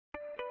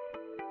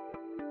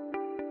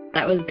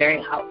That was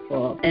very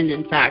helpful. And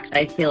in fact,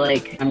 I feel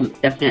like I'm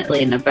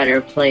definitely in a better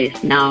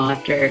place now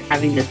after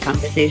having this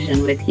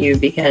conversation with you,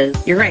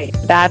 because you're right.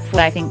 That's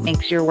what I think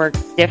makes your work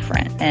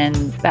different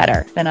and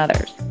better than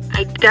others.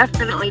 I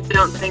definitely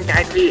don't think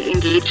I'd be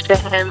engaged to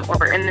him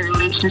or in the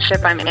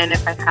relationship I'm in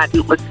if I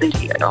hadn't listened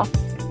to you.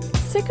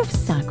 Sick of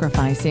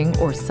sacrificing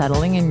or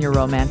settling in your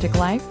romantic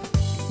life?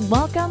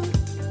 Welcome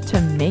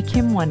to Make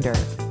Him Wonder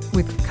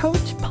with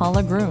Coach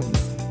Paula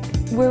Grooms,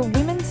 where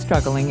women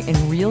struggling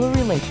in real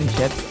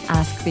relationships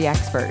ask the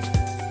expert.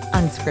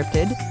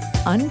 Unscripted,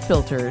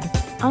 unfiltered,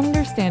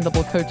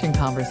 understandable coaching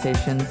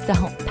conversations to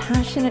help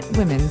passionate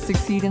women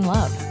succeed in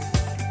love.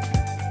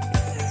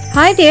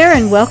 Hi there,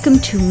 and welcome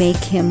to Make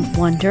Him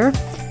Wonder.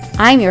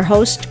 I'm your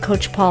host,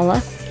 Coach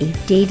Paula, a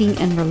dating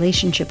and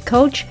relationship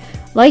coach,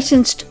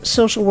 licensed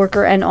social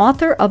worker, and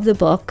author of the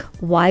book,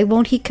 Why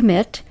Won't He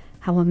Commit?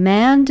 How a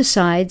Man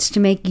Decides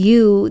to Make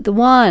You the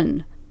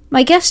One.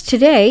 My guest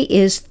today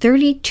is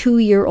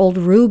 32-year-old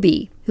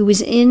Ruby, who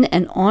is in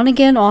an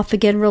on-again,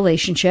 off-again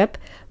relationship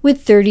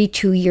with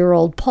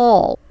 32-year-old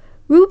Paul.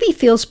 Ruby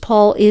feels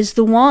Paul is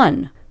the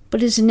one,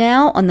 but is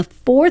now on the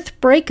fourth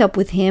breakup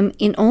with him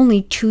in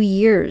only 2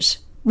 years.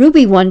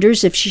 Ruby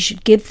wonders if she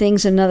should give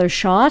things another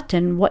shot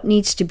and what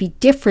needs to be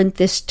different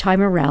this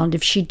time around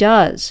if she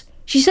does.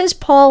 She says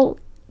Paul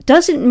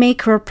doesn't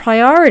make her a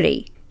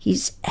priority.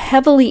 He's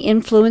heavily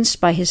influenced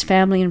by his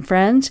family and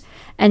friends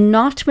and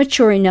not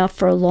mature enough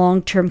for a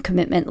long-term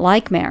commitment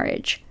like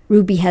marriage.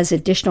 Ruby has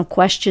additional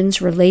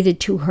questions related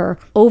to her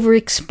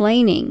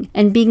over-explaining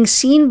and being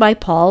seen by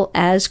Paul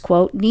as,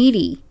 quote,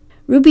 needy.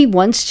 Ruby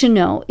wants to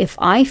know if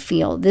I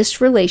feel this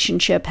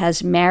relationship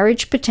has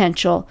marriage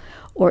potential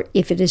or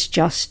if it is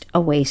just a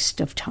waste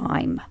of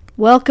time.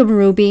 Welcome,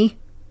 Ruby.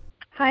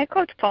 Hi,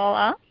 Coach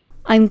Paula.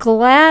 I'm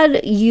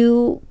glad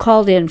you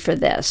called in for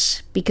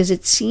this because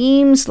it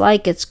seems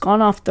like it's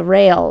gone off the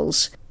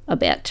rails a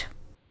bit.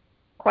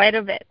 Quite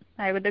a bit,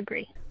 I would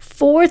agree.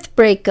 Fourth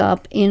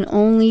breakup in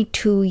only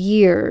 2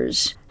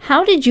 years.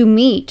 How did you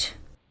meet?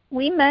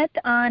 We met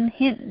on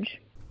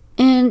Hinge.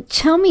 And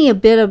tell me a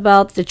bit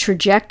about the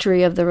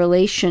trajectory of the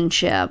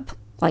relationship,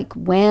 like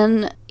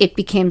when it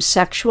became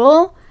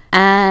sexual,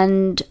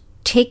 and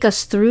take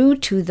us through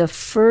to the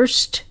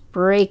first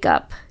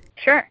breakup.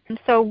 Sure.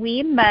 So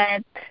we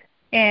met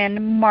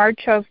in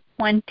March of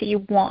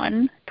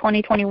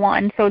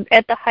 2021. So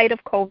at the height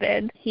of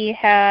COVID, he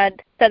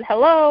had said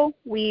hello.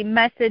 We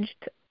messaged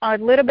a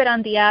little bit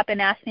on the app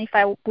and asked me if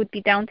I would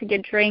be down to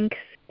get drinks.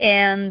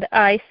 And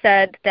I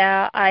said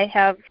that I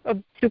have a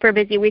super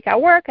busy week at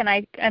work and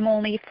I'm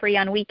only free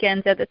on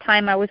weekends. At the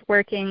time, I was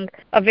working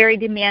a very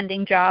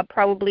demanding job,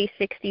 probably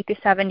 60 to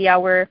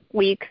 70-hour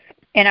weeks.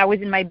 And I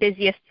was in my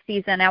busiest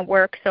season at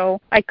work,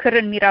 so I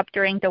couldn't meet up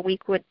during the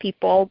week with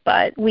people.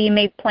 But we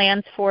made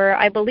plans for,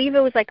 I believe it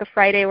was like a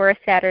Friday or a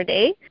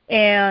Saturday.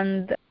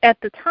 And at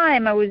the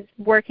time, I was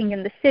working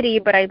in the city,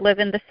 but I live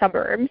in the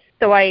suburbs.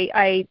 So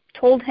I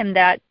told him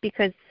that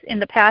because in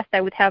the past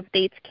I would have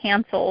dates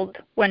canceled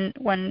when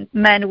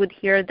men would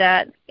hear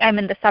that I'm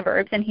in the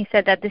suburbs. And he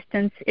said that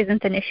distance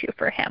isn't an issue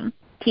for him.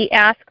 He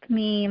asked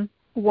me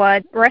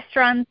what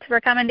restaurant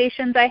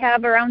recommendations I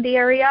have around the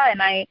area, and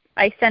I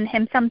sent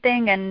him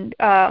something, and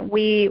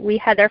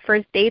we had our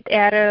first date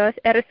at a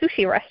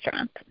sushi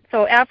restaurant.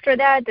 So after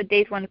that, the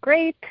date went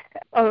great.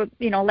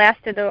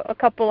 Lasted a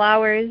couple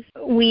hours.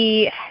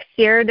 We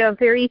shared a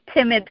very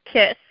timid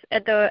kiss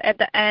at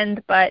the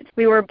end, but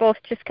we were both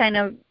just kind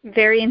of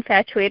very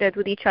infatuated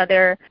with each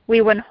other.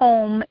 We went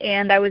home,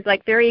 and I was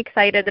like very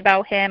excited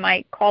about him.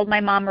 I called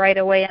my mom right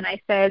away, and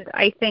I said,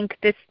 I think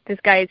this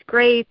guy is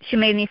great. She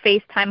made me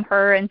FaceTime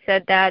her and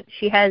said that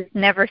she has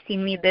never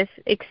seen me this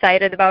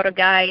excited about a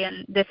guy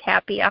and this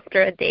happy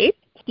after a date.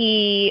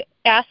 He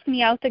asked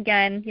me out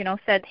again,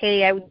 said,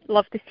 hey, I would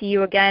love to see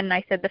you again.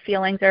 I said the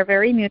feelings are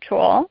very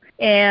mutual.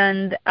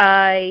 And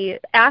I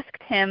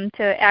asked him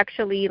to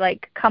actually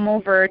come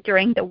over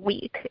during the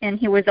week. And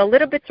he was a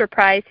little bit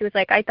surprised. He was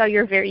like, I thought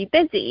you're very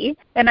busy.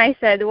 And I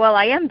said, well,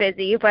 I am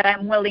busy, but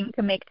I'm willing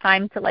to make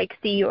time to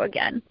see you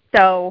again.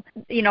 So,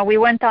 we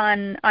went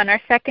on our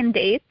second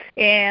date.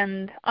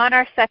 And on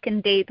our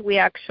second date, we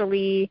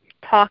actually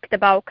talked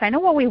about kind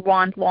of what we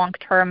want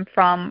long-term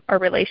from a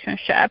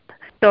relationship.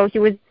 So he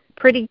was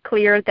pretty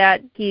clear that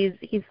he's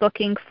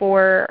looking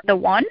for the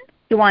one.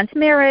 He wants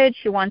marriage.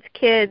 He wants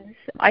kids.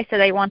 I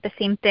said I want the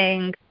same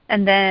thing.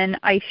 And then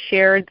I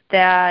shared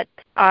that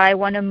I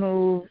want to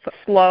move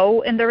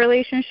slow in the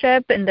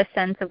relationship in the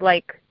sense of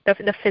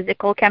the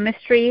physical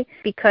chemistry,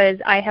 because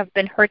I have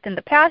been hurt in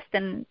the past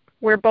and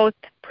we're both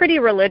pretty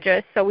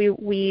religious. So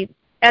we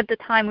at the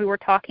time we were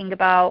talking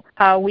about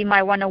how we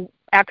might want to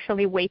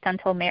actually wait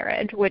until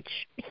marriage, which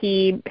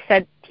he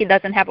said he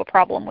doesn't have a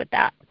problem with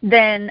that.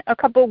 Then a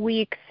couple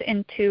weeks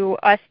into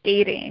us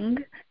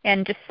dating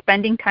and just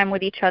spending time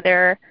with each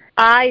other,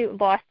 I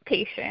lost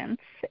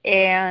patience,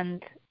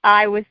 and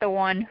I was the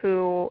one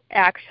who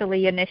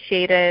actually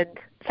initiated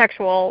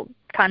sexual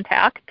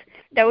contact.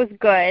 That was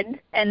good.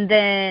 And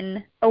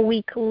then a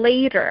week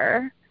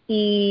later,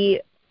 he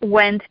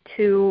went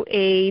to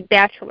a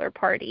bachelor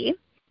party.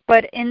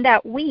 But in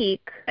that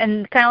week,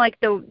 and kind of like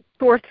the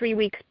 2 or 3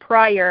 weeks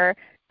prior,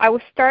 I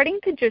was starting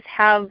to just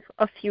have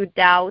a few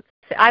doubts.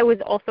 I was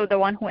also the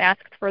one who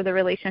asked for the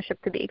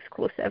relationship to be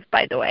exclusive,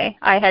 by the way.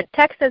 I had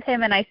texted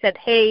him and I said,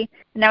 hey,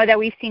 now that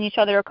we've seen each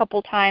other a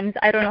couple times,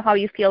 I don't know how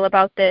you feel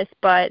about this,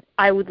 but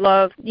I would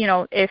love,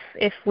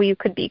 if we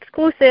could be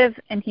exclusive.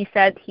 And he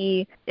said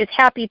he is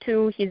happy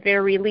to. He's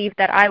very relieved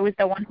that I was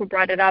the one who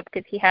brought it up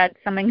because he had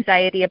some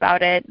anxiety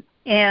about it.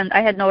 And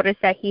I had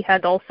noticed that he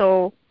had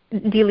also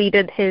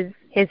deleted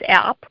his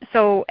app.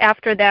 So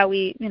after that,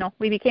 we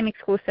became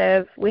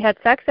exclusive. We had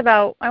sex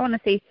about, I want to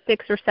say,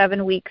 6 or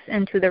 7 weeks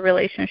into the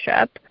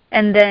relationship.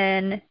 And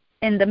then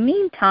in the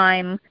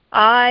meantime,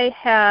 I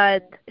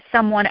had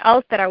someone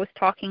else that I was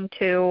talking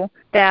to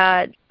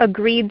that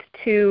agreed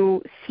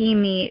to see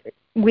me.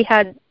 We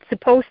had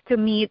supposed to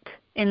meet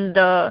in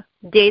the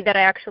day that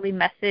I actually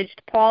messaged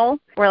Paul,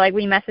 or like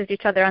we messaged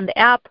each other on the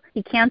app.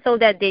 He canceled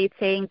that date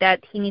saying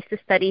that he needs to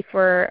study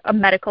for a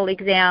medical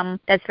exam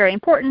that's very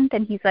important.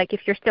 And he's like,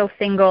 if you're still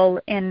single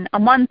in a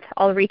month,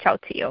 I'll reach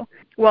out to you.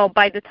 Well,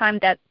 by the time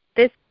that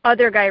this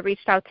other guy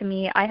reached out to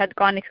me, I had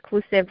gone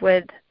exclusive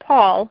with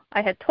Paul.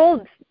 I had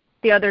told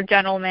the other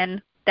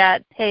gentleman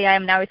that, hey, I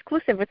am now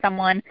exclusive with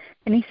someone.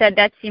 And he said,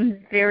 that seems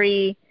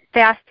very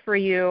fast for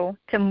you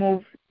to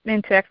move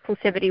into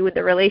exclusivity with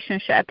the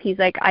relationship. He's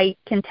like, I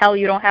can tell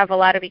you don't have a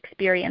lot of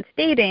experience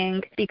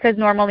dating, because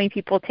normally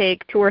people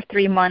take 2 or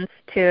 3 months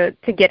to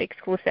get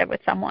exclusive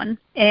with someone.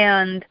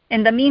 And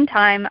in the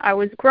meantime, I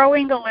was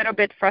growing a little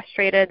bit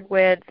frustrated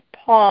with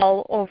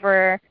Paul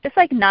over just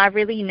like not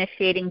really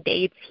initiating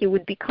dates. He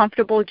would be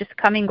comfortable just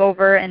coming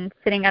over and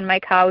sitting on my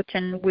couch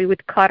and we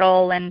would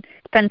cuddle and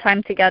spend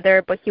time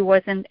together, but he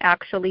wasn't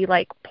actually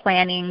like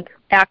planning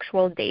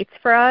actual dates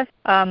for us.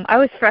 I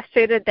was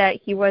frustrated that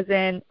he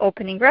wasn't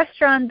opening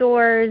restaurant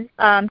doors.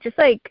 I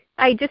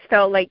just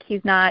felt like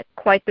he's not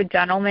quite the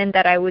gentleman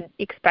that I would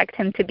expect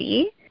him to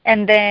be.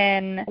 And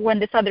then when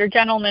this other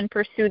gentleman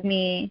pursued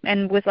me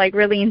and was like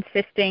really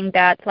insisting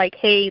that like,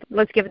 hey,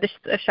 let's give this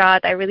a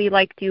shot. I really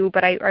liked you,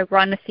 but I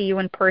want to see you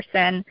in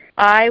person.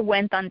 I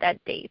went on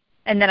that date.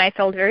 And then I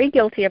felt very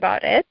guilty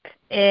about it.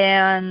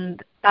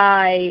 And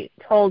I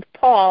told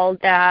Paul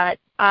that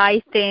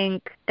I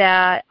think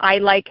that I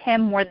like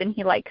him more than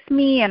he likes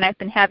me, and I've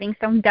been having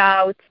some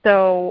doubts.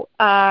 So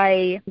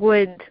I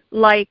would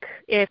like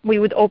if we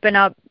would open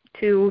up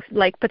to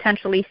like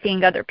potentially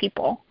seeing other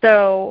people.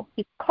 So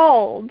he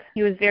called.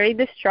 He was very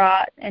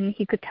distraught, and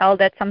he could tell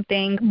that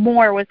something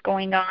more was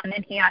going on,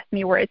 and he asked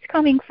me where it's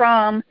coming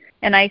from.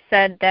 And I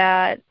said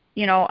that,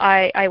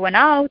 I went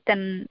out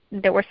and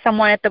there was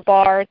someone at the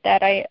bar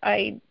that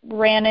I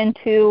ran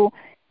into,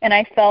 and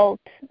I felt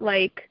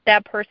like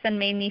that person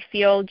made me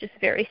feel just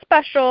very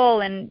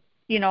special and,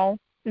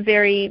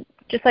 very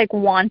just like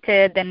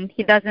wanted, and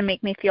he doesn't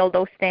make me feel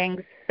those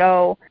things.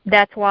 So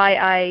that's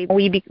why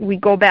we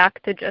go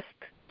back to just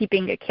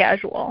keeping it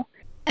casual.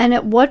 And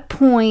at what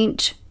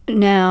point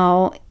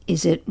now,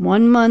 is it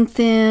 1 month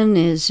in?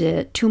 Is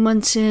it 2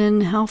 months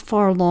in? How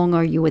far along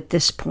are you at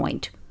this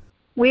point?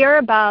 We are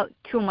about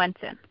 2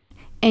 months in.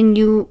 And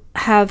you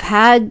have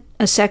had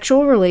a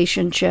sexual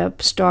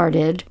relationship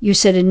started, you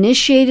said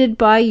initiated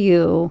by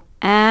you,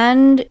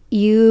 and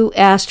you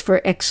asked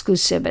for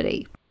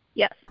exclusivity.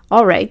 Yes.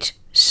 All right.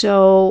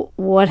 So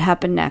what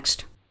happened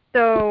next?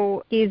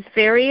 So he's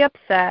very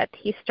upset.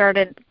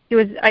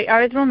 I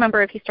don't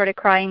remember if he started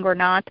crying or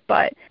not,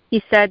 but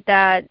he said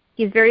that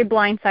he's very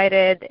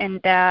blindsided and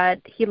that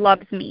he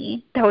loves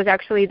me. That was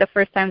actually the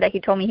first time that he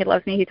told me he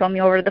loves me. He told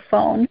me over the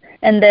phone.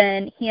 And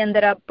then he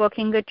ended up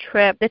booking the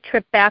trip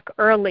back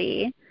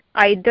early.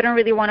 I didn't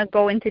really want to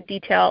go into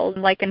detail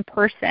like in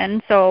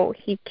person. So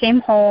he came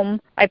home.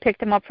 I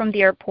picked him up from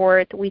the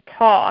airport. We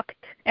talked.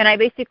 And I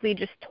basically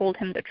just told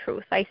him the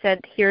truth. I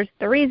said, here's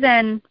the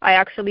reason. I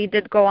actually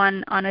did go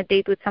on a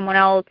date with someone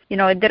else.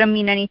 It didn't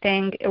mean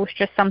anything. It was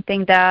just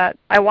something that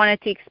I wanted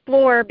to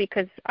explore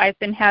because I've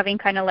been having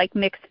kind of like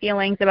mixed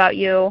feelings about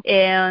you.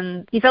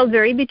 And he felt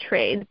very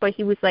betrayed, but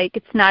he was like,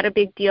 it's not a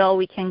big deal.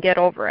 We can get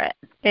over it.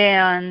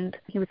 And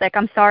he was like,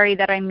 I'm sorry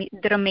that I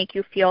didn't make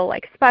you feel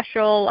like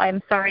special.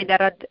 I'm sorry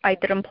that I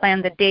didn't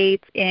plan the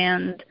date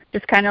and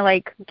just kind of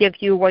like give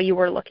you what you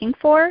were looking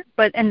for.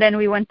 And then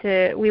we went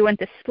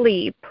to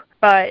sleep.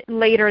 But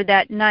later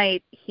that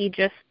night, he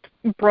just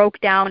broke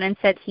down and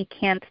said he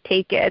can't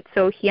take it.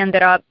 So he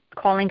ended up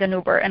calling an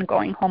Uber and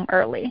going home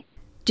early.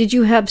 Did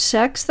you have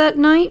sex that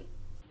night?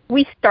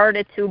 We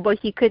started to, but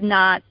he could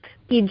not.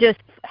 He just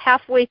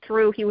halfway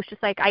through, he was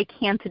just like, I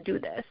can't do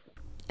this.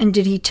 And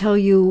did he tell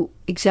you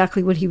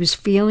exactly what he was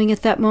feeling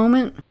at that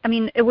moment? I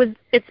mean,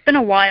 it's been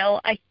a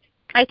while.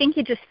 I think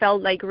he just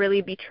felt like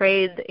really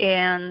betrayed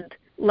and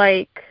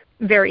like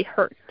very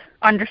hurt,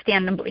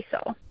 understandably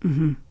so.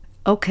 Mm-hmm.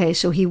 Okay,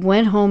 so he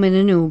went home in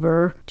an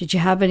Uber. Did you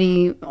have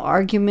any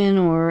argument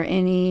or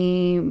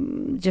any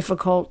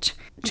difficult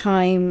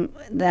time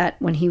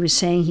that when he was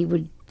saying he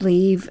would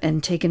leave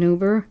and take an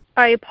Uber?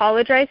 I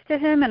apologized to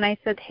him and I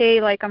said, hey,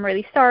 like, I'm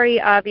really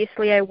sorry.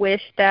 Obviously, I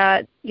wish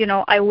that,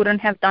 I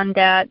wouldn't have done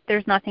that.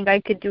 There's nothing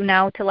I could do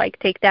now to, like,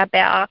 take that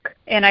back.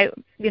 And I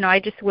I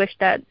just wish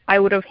that I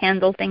would have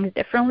handled things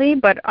differently,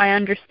 but I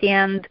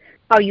understand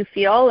how you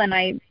feel and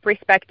I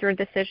respect your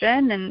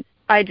decision, and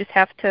I just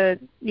have to,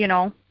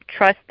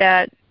 trust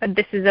that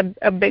this is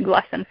a big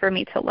lesson for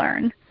me to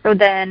learn. So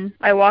then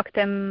I walked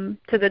him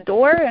to the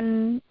door,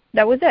 and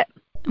that was it.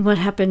 What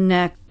happened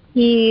next?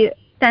 He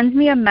sends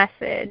me a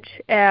message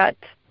at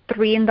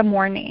 3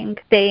 a.m.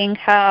 saying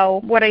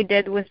how what I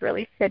did was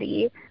really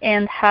shitty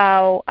and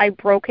how I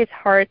broke his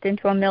heart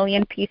into a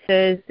million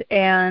pieces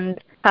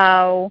and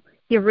how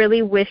he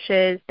really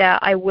wishes that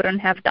I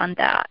wouldn't have done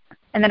that.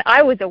 And then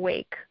I was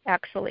awake,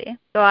 actually.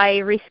 So I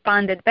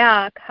responded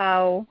back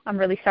how I'm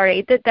really sorry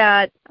I did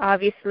that.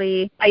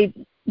 Obviously, I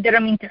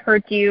didn't mean to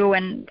hurt you,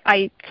 and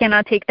I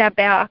cannot take that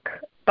back.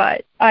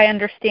 But I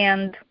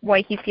understand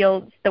why he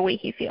feels the way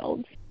he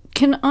feels.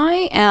 Can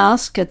I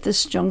ask at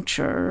this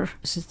juncture,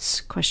 because it's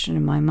a question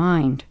in my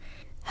mind,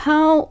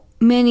 how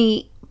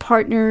many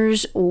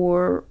partners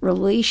or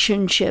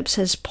relationships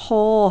has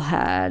Paul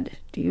had?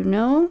 Do you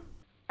know?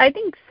 I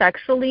think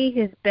sexually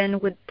he's been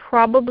with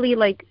probably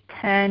like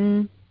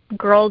 10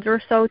 girls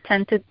or so,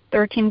 10 to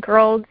 13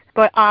 girls.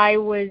 But I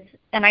was,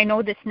 and I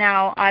know this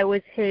now, I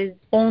was his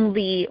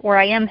only, or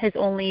I am his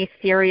only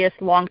serious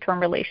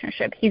long-term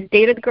relationship. He's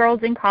dated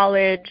girls in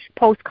college,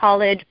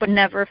 post-college, but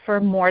never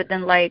for more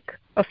than like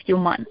a few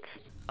months.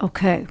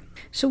 Okay.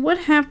 So what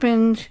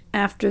happened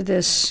after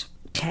this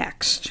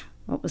text?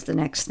 What was the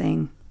next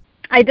thing?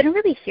 I didn't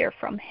really hear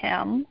from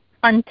him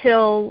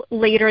until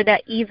later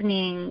that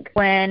evening,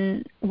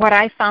 when what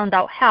I found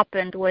out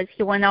happened was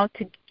he went out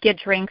to get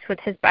drinks with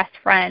his best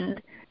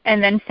friend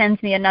and then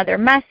sends me another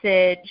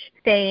message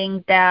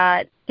saying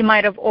that he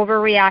might have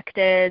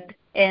overreacted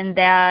and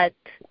that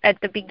at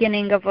the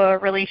beginning of a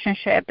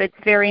relationship, it's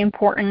very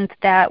important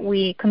that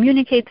we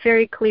communicate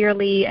very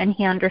clearly, and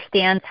he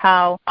understands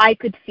how I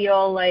could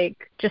feel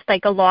like just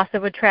like a loss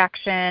of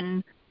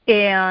attraction,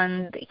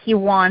 and he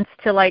wants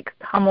to like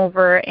come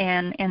over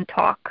and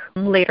talk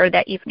later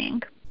that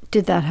evening.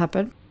 Did that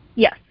happen?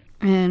 Yes.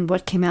 And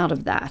what came out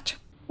of that?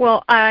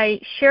 Well, I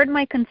shared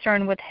my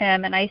concern with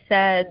him, and I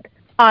said,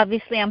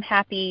 obviously, I'm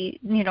happy,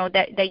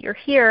 that you're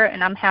here,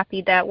 and I'm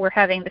happy that we're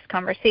having this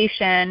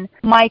conversation.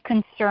 My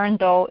concern,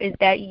 though, is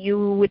that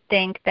you would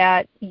think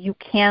that you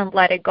can't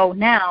let it go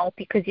now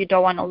because you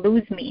don't want to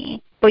lose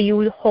me, but you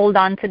will hold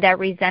on to that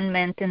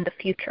resentment in the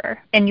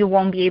future, and you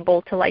won't be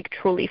able to, like,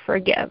 truly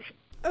forgive.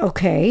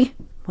 Okay.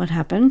 What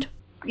happened?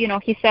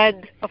 He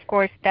said, of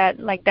course, that,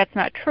 like, that's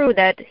not true,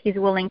 that he's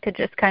willing to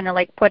just kind of,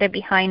 like, put it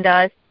behind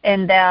us,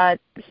 and that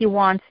he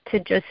wants to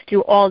just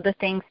do all the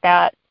things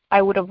that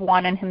I would have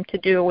wanted him to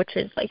do, which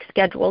is like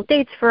schedule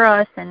dates for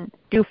us and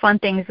do fun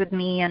things with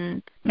me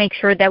and make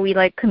sure that we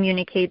like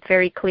communicate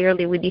very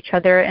clearly with each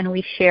other and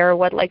we share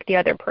what like the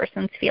other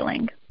person's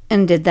feeling.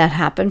 And did that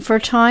happen for a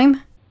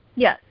time?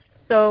 Yes.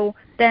 So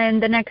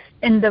then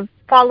in the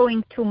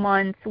following 2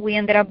 months, we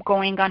ended up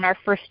going on our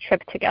first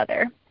trip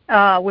together,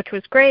 which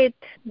was great.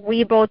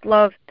 We both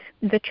loved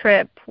the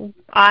trip.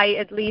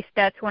 At least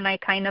that's when I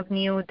kind of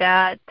knew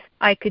that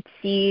I could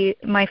see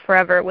my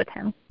forever with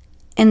him.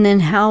 And then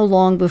how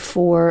long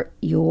before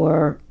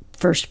your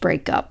first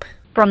breakup?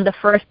 From the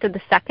first to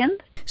the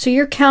second. So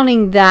you're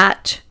counting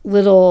that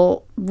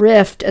little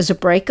rift as a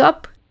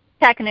breakup?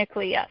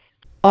 Technically, yes.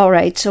 All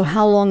right. So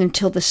how long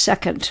until the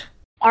second?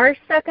 Our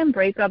second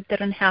breakup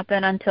didn't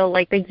happen until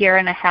like a year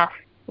and a half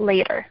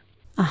later.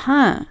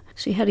 Uh-huh.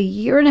 So you had a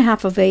year and a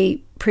half of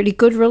a pretty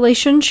good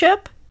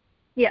relationship?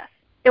 Yes.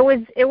 It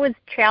was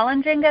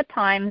challenging at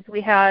times.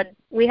 We had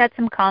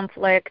some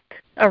conflict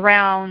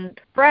around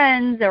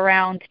friends,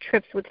 around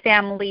trips with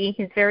family.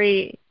 He's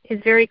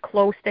very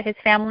close to his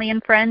family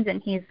and friends,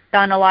 and he's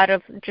done a lot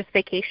of just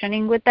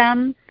vacationing with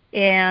them.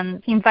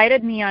 And he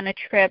invited me on a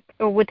trip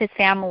with his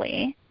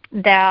family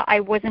that I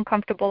wasn't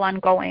comfortable on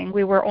going.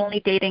 We were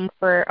only dating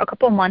for a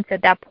couple months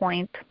at that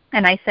point.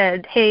 And I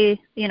said, hey,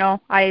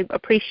 I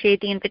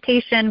appreciate the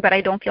invitation, but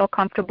I don't feel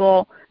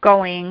comfortable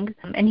going.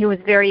 And he was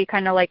very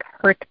kind of like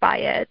hurt by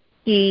it.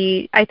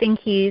 I think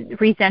he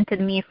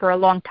resented me for a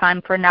long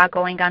time for not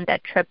going on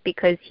that trip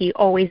because he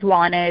always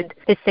wanted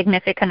his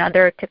significant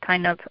other to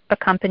kind of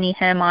accompany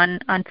him on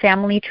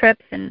family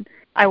trips, and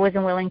I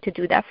wasn't willing to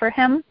do that for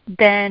him.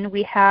 Then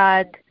we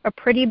had a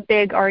pretty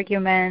big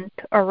argument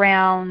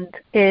around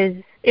his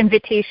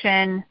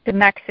invitation to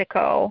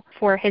Mexico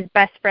for his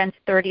best friend's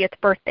 30th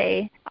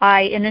birthday.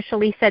 I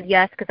initially said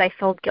yes because I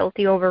felt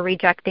guilty over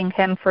rejecting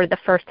him for the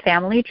first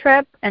family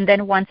trip, and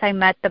then once I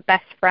met the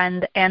best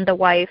friend and the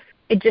wife,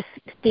 it just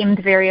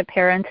seemed very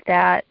apparent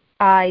that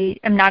I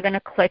am not going to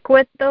click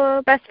with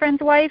the best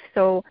friend's wife.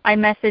 So I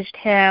messaged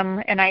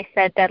him and I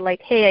said that,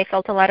 like, hey, I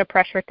felt a lot of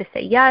pressure to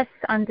say yes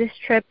on this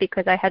trip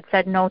because I had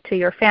said no to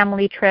your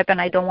family trip, and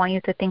I don't want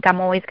you to think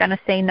I'm always going to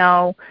say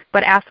no.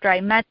 But after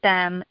I met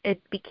them,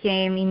 it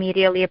became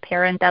immediately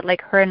apparent that,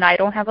 like, her and I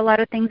don't have a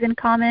lot of things in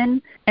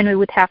common, and we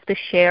would have to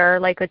share,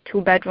 like, a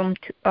 2-bedroom,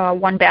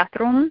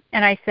 1-bathroom.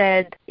 And I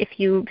said,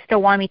 if you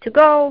still want me to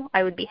go,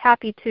 I would be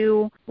happy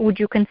to. Would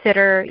you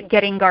consider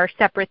getting our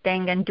separate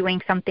thing and doing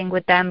something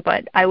with them?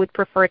 But I would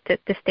prefer to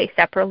stay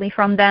separately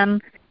from them.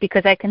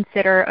 because I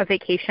consider a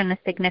vacation a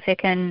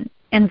significant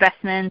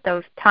investment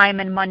of time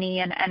and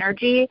money and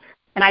energy,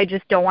 and I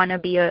just don't want to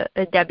be a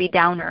Debbie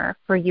Downer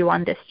for you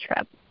on this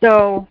trip.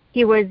 So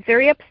he was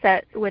very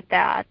upset with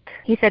that.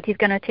 He said he's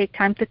going to take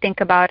time to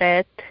think about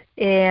it,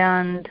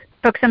 and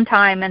took some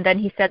time, and then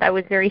he said I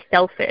was very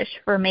selfish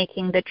for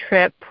making the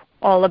trip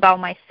all about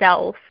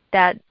myself,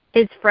 that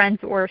his friends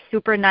were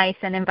super nice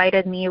and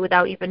invited me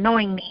without even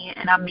knowing me,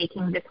 and I'm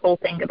making this whole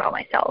thing about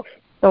myself.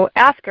 So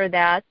after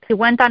that, he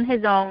went on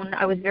his own.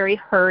 I was very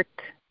hurt.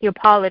 He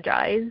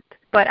apologized,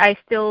 but I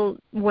still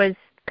was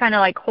kind of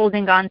like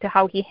holding on to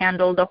how he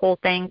handled the whole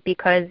thing,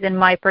 because in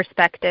my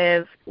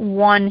perspective,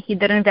 one, he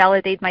didn't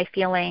validate my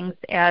feelings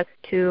as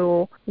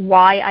to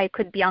why I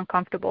could be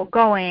uncomfortable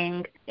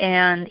going,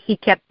 and he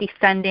kept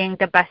defending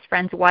the best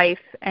friend's wife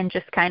and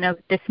just kind of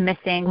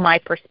dismissing my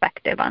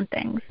perspective on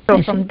things.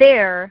 So from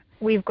there,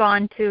 we've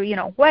gone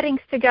to,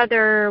 weddings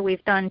together.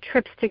 We've done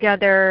trips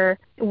together.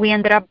 We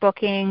ended up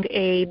booking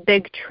a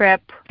big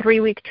trip,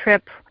 3-week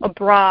trip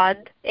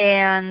abroad,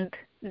 and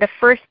the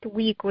first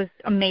week was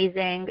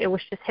amazing. It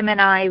was just him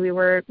and I. We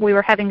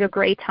were having a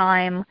great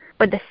time.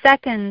 But the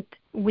second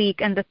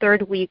week and the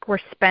third week were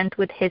spent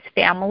with his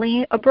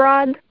family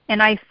abroad,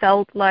 and I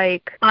felt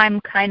like I'm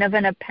kind of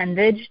an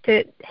appendage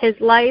to his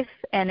life,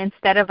 and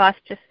instead of us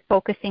just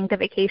focusing the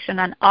vacation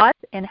on us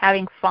and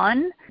having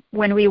fun,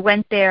 when we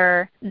went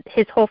there,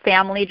 his whole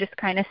family just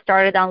kind of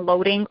started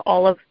unloading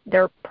all of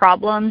their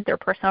problems, their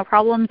personal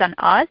problems on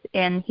us,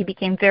 and he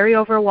became very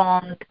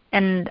overwhelmed.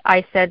 And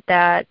I said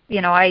that,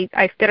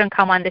 I didn't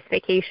come on this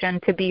vacation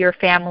to be your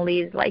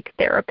family's,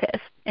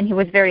 therapist. And he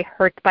was very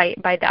hurt by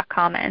that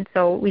comment.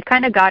 So we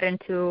kind of got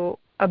into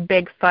a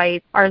big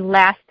fight our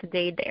last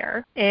day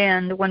there.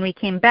 And when we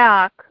came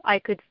back, I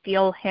could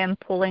feel him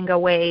pulling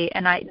away,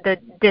 and the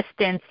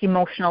distance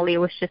emotionally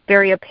was just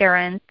very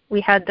apparent. We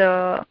had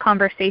the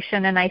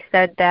conversation, and I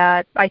said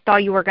that I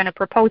thought you were going to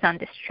propose on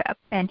this trip.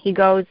 And he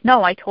goes,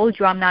 no, I told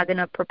you I'm not going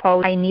to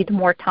propose. I need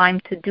more time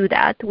to do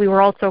that. We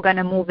were also going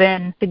to move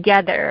in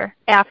together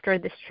after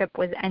this trip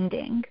was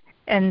ending.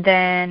 And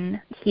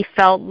then he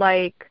felt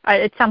like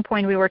at some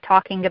point we were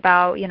talking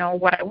about,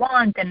 what I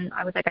want. And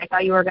I was like, I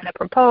thought you were going to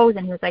propose.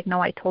 And he was like, no,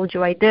 I told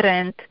you I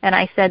didn't. And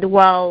I said,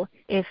 well,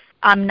 if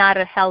I'm not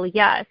a hell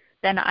yes,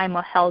 then I'm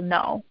a hell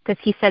no.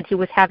 Because he said he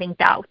was having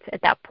doubts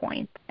at that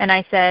point. And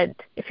I said,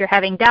 if you're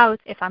having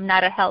doubts, if I'm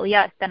not a hell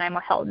yes, then I'm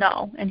a hell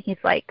no. And he's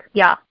like,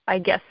 yeah, I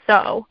guess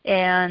so.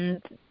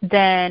 And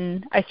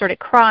then I started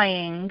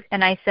crying,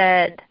 and I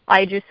said,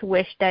 I just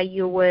wish that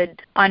you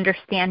would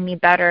understand me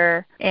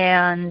better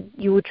and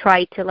you would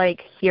try to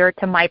hear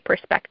to my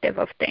perspective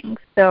of things.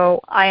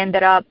 So I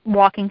ended up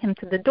walking him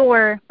to the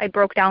door. I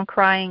broke down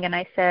crying, and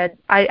I said,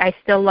 I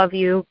still love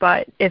you,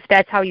 but if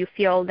that's how you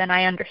feel, then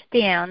I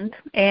understand.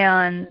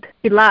 And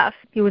he left.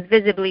 He was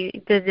visibly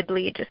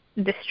just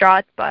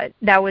distraught, but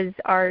that was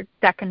our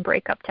second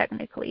breakup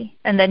technically.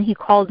 And then he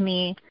called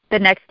me the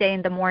next day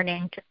in the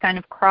morning, just kind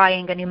of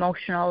crying and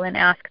emotional, and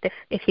asked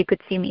if he could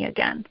see me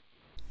again.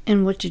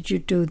 And what did you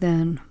do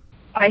then?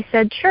 I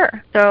said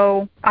sure.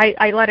 So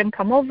I let him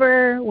come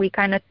over. We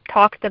kind of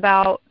talked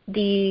about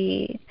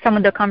some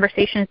of the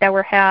conversations that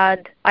were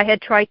had. I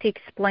had tried to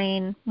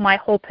explain my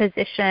whole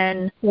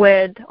position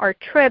with our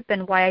trip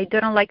and why I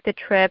didn't like the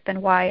trip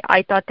and why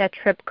I thought that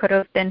trip could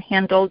have been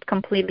handled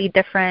completely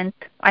different.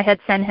 I had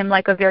sent him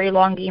a very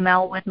long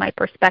email with my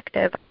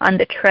perspective on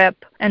the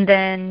trip, and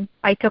then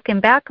I took him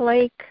back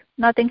like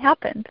nothing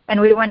happened,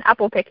 and we went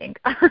apple picking.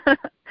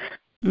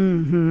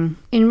 Mm-hmm.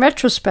 In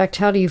retrospect,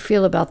 how do you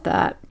feel about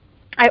that?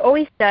 I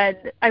always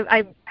said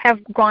I have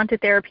gone to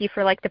therapy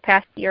for the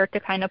past year to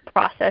kind of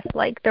process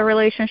the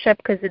relationship,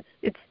 because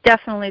it's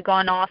definitely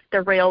gone off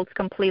the rails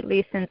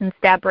completely since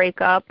that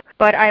breakup.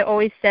 But I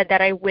always said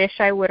that I wish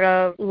I would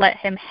have let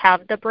him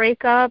have the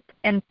breakup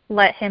and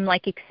let him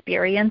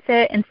experience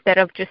it instead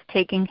of just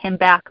taking him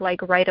back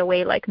right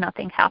away like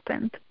nothing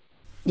happened.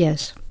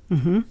 Yes.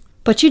 Mm-hmm.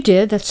 But you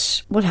did.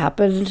 That's what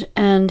happened.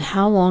 And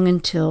how long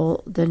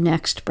until the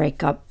next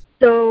breakup?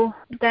 So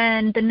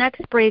then the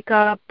next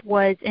breakup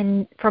was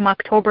from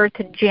October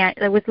to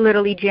it was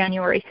literally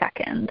January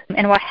 2nd.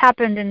 And what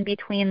happened in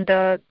between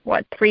the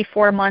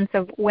 3-4 months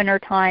of winter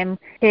time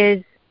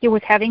is he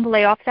was having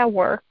layoffs at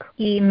work.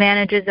 He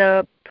manages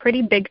a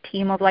pretty big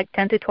team of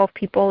 10 to 12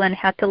 people and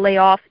had to lay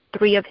off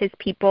 3 of his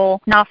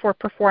people, not for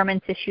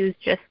performance issues,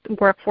 just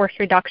workforce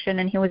reduction,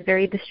 and he was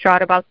very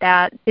distraught about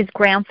that. His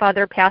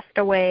grandfather passed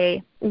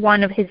away.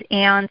 One of his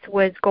aunts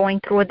was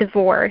going through a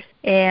divorce,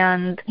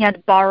 and he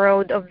had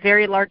borrowed a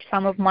very large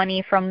sum of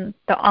money from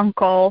the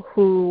uncle,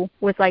 who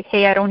was like,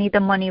 hey, I don't need the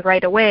money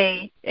right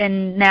away.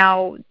 And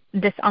now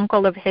this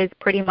uncle of his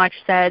pretty much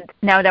said,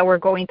 now that we're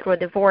going through a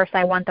divorce,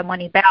 I want the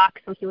money back.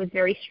 So he was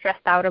very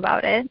stressed out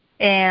about it.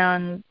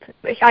 And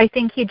I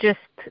think he just,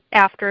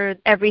 after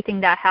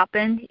everything that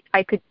happened,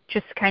 I could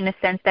just kind of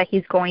sense that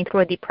he's going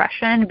through a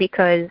depression,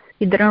 because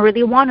he didn't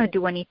really want to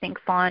do anything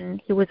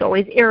fun. He was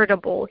always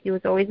irritable. He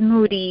was always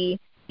moody.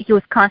 he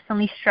was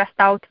constantly stressed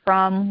out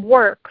from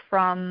work,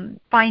 from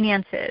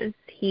finances.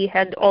 He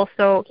has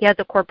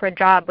a corporate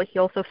job, but he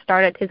also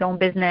started his own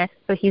business.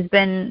 So he's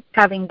been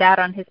having that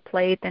on his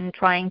plate and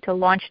trying to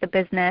launch the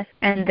business.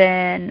 And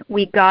then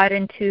we got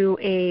into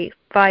a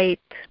fight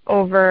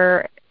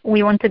over,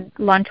 we went to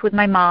lunch with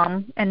my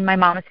mom and my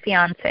mom's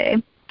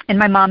fiance. And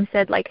my mom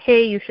said, like,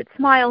 hey, you should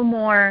smile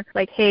more.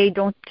 Like, hey,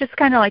 don't, just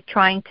kind of like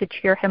trying to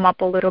cheer him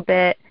up a little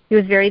bit. He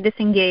was very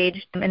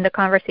disengaged in the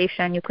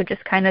conversation. You could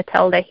just kind of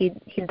tell that he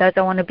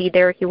doesn't want to be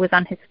there. He was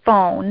on his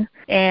phone.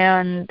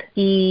 And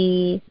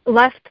he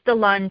left the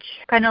lunch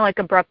kind of like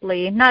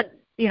abruptly. Not,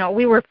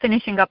 we were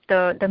finishing up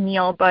the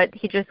meal, but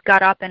he just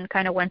got up and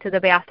kind of went to the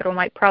bathroom,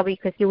 like probably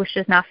because he was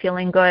just not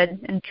feeling good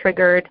and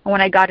triggered. When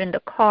I got in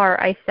the car,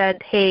 I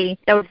said, hey,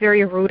 that was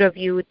very rude of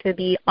you to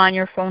be on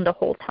your phone the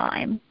whole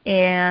time.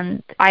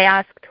 And I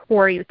asked, who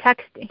are you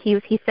texting?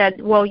 He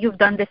said, well, you've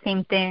done the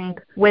same thing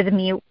with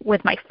me,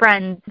 with my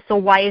friends, so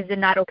why is it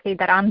not okay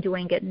that I'm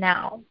doing it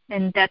now?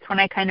 And that's when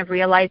I kind of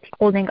realized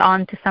holding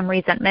on to some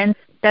resentments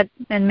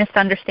and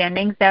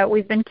misunderstandings that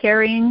we've been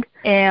carrying.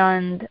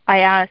 And I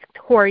asked,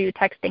 who are you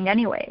texting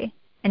anyway?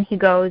 And he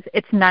goes,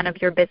 it's none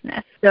of your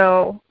business.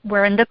 So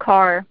we're in the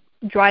car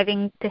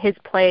driving to his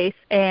place,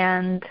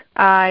 and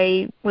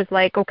I was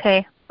like,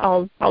 okay,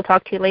 I'll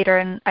talk to you later.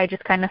 And I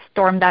just kind of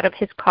stormed out of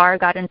his car,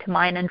 got into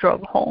mine, and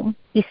drove home.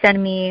 He sent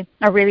me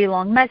a really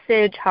long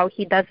message, how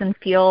he doesn't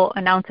feel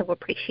an ounce of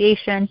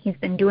appreciation. He's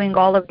been doing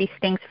all of these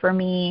things for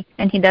me,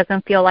 and he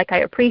doesn't feel like I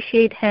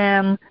appreciate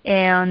him,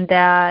 and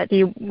that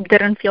he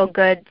didn't feel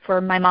good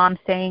for my mom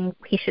saying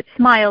he should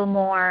smile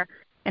more.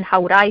 And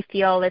how would I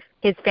feel if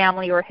his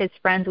family or his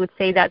friends would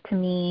say that to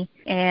me?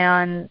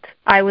 And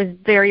I was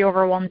very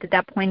overwhelmed at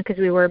that point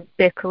because we were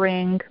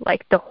bickering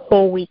like the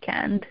whole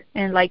weekend.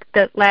 And like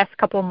the last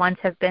couple of months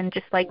have been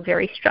just like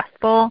very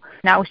stressful.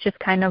 And I was just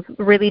kind of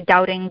really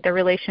doubting the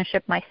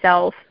relationship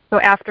myself. So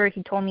after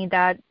he told me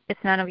that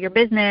it's none of your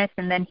business,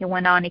 and then he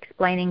went on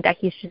explaining that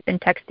he's just been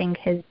texting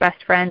his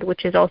best friend,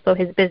 which is also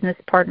his business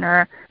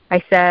partner,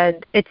 I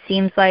said, it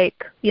seems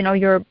like, you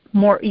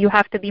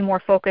have to be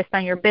more focused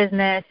on your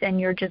business,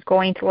 and you're just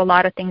going through a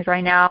lot of things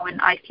right now,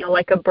 and I feel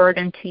like a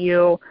burden to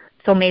you.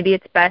 So maybe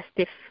it's best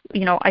if,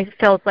 I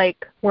felt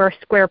like we're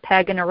a square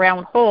peg in a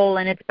round hole,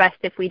 and it's best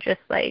if we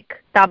just like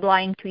stop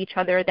lying to each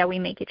other that we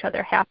make each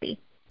other happy.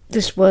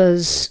 This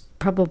was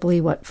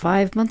probably,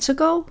 5 months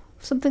ago?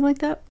 Something like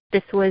that?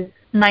 This was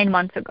 9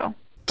 months ago.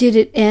 Did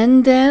it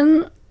end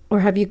then, or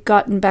have you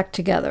gotten back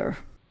together?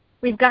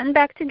 We've gotten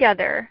back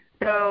together.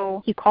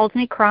 So he called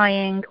me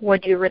crying,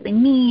 what do you really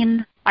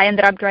mean? I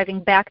ended up driving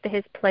back to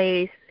his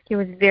place. He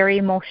was very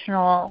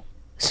emotional.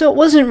 So it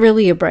wasn't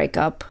really a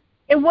breakup?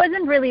 It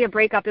wasn't really a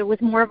breakup. It was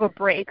more of a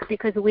break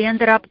because we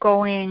ended up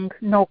going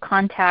no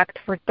contact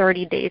for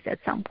 30 days at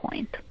some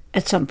point.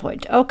 At some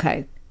point.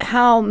 Okay.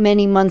 How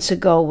many months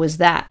ago was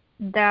that?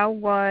 That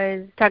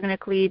was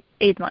technically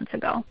 8 months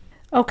ago.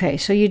 Okay,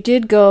 so you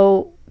did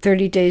go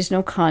 30 days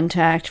no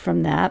contact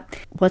from that.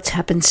 What's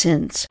happened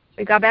since?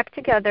 We got back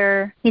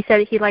together. He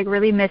said he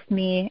really missed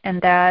me,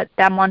 and that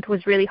month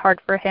was really hard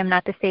for him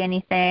not to say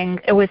anything.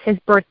 It was his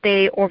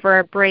birthday over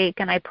a break,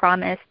 and I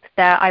promised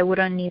that I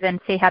wouldn't even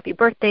say happy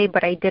birthday,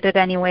 but I did it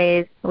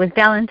anyways. It was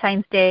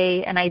Valentine's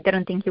Day, and I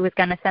didn't think he was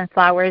going to send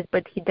flowers,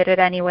 but he did it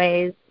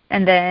anyways.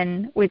 And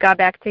then we got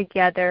back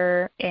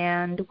together,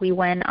 and we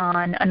went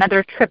on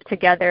another trip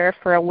together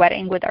for a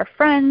wedding with our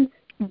friends.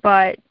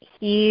 But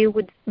he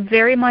would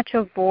very much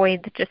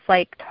avoid just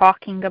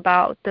talking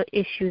about the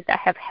issues that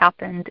have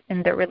happened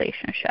in the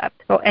relationship.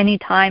 So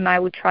anytime I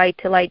would try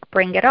to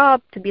bring it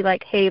up, to be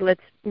like, hey,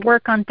 let's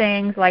work on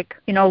things,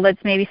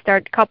 let's maybe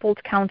start couples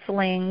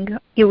counseling,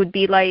 he would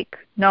be like,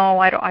 no,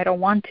 I don't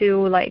want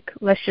to,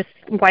 let's just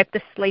wipe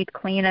the slate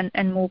clean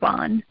and move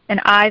on. And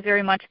I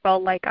very much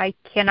felt like I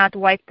cannot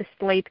wipe the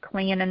slate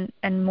clean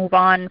and move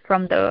on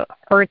from the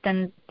hurt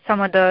and some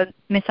of the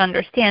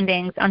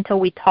misunderstandings until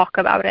we talk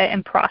about it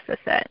and process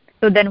it.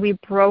 So then we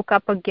broke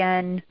up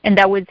again, and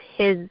that was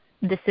his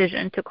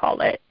decision to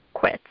call it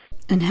quits.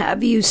 And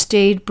have you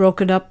stayed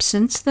broken up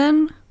since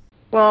then?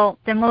 Well,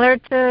 similar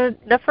to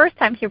the first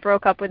time he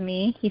broke up with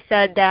me, he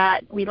said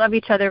that we love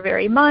each other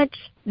very much,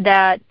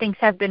 that things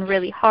have been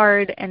really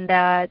hard, and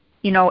that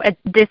at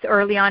this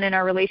early on in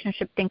our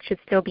relationship, things should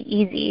still be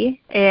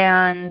easy.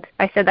 And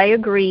I said, I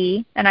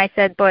agree. And I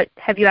said, but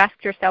have you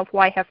asked yourself,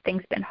 why have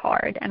things been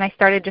hard? And I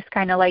started just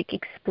kind of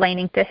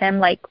explaining to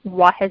him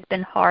what has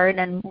been hard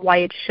and why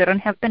it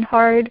shouldn't have been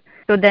hard.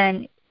 So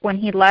then when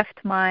he left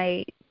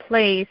my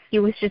place,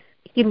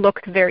 he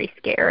looked very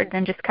scared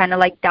and just kind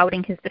of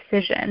doubting his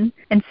decision.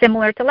 And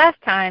similar to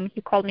last time,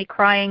 he called me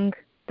crying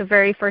the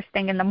very first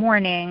thing in the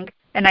morning.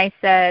 And I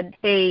said,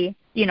 hey,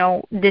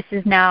 this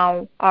is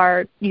now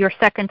your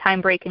second time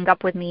breaking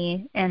up with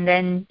me, and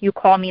then you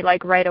call me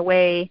right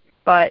away.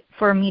 But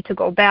for me to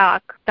go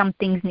back, some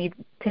things need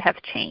to have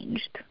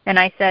changed. And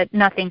I said,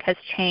 nothing has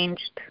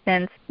changed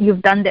since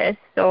you've done this.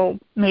 So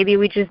maybe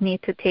we just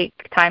need to take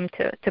time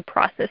to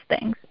process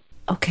things.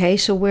 Okay,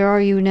 so where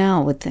are you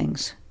now with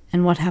things?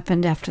 And what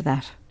happened after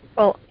that?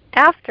 Well,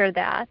 after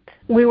that,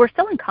 we were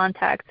still in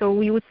contact. So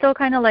we would still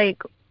kind of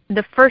like,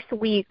 the first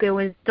week, it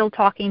was still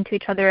talking to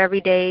each other every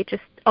day,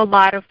 just a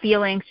lot of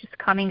feelings just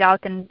coming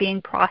out and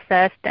being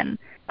processed. And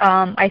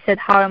I said,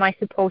 how am I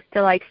supposed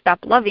to like stop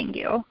loving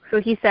you? So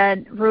he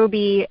said,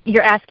 Ruby,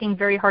 you're asking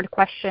very hard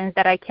questions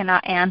that I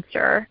cannot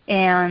answer.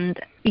 And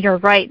you're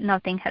right,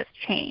 nothing has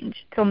changed.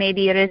 So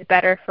maybe it is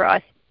better for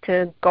us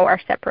to go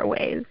our separate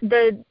ways.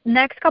 The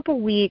next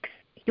couple weeks,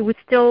 he would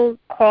still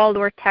call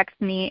or text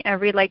me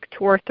every like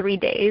 2 or 3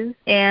 days,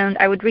 and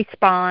I would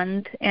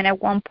respond. And at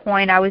one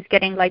point I was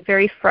getting like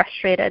very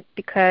frustrated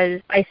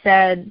because I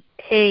said,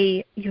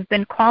 hey, you've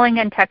been calling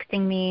and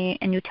texting me,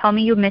 and you tell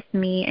me you miss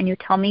me, and you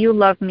tell me you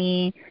love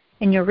me,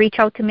 and you reach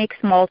out to make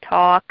small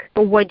talk,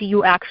 but what do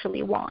you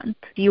actually want?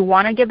 Do you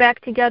want to get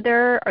back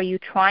together? Are you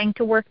trying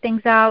to work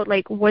things out?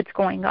 Like, what's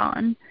going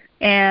on?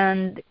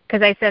 And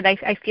because I said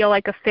I feel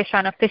like a fish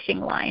on a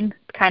fishing line,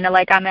 kind of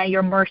like I'm at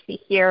your mercy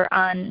here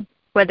on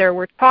whether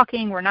we're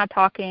talking, we're not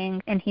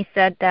talking. And he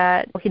said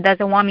that he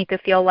doesn't want me to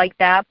feel like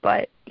that,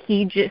 but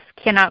he just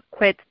cannot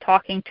quit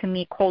talking to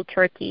me cold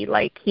turkey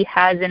like he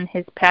has in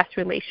his past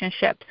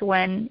relationships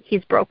when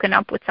he's broken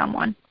up with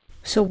someone.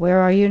 So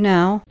where are you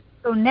now?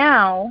 So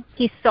now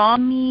he saw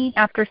me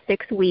after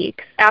 6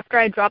 weeks, after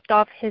I dropped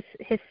off his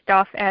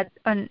stuff at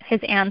his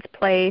aunt's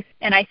place.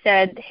 And I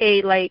said,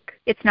 hey, like,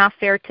 it's not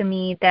fair to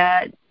me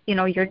that, you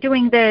know, you're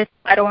doing this.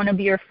 I don't want to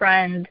be your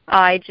friend.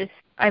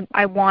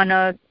 I want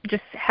to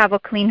just have a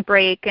clean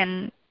break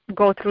and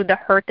go through the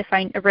hurt if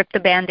I rip the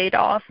Band-Aid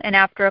off. And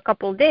after a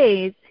couple of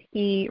days,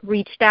 he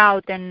reached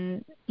out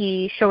and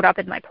he showed up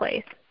at my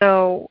place.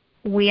 So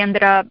we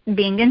ended up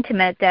being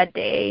intimate that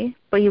day,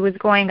 but he was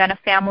going on a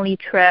family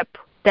trip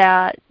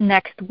that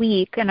next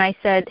week. And I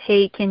said,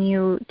 hey, can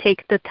you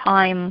take the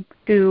time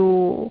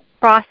to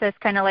process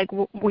kind of like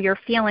your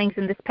feelings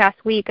in this past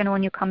week, and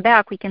when you come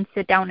back we can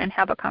sit down and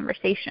have a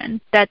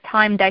conversation. That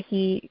time that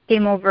he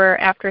came over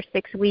after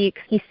 6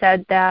 weeks, he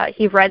said that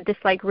he read this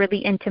like really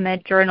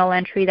intimate journal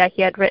entry that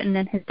he had written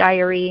in his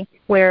diary,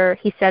 where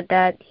he said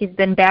that he's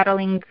been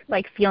battling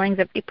like feelings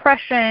of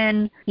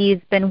depression. He's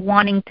been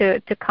wanting to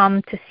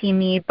come to see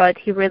me, but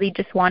he really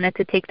just wanted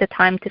to take the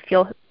time to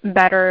feel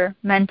better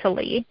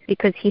mentally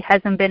because he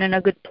hasn't been in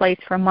a good place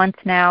for months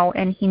now,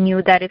 and he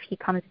knew that if he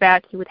comes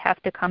back he would have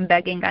to come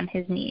begging on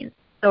his knees.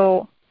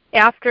 So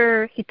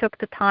after he took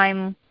the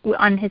time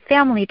on his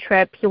family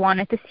trip, he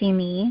wanted to see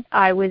me.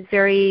 I was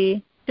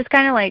very just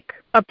kind of like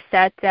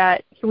upset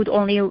that he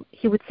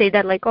would say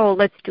that like, oh,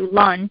 let's do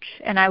lunch.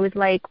 And I was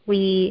like,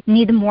 we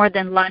need more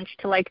than lunch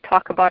to like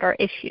talk about our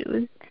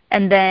issues.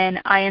 And then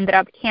I ended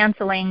up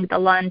canceling the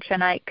lunch,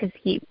 and because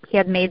he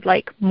had made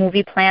like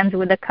movie plans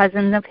with a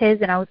cousin of his,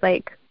 and I was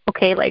like,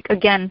 okay, like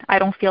again, I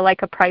don't feel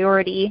like a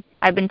priority.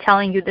 I've been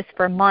telling you this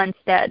for months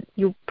that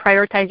you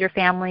prioritize your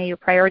family, you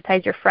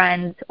prioritize your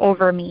friends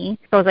over me.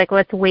 So I was like,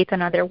 let's wait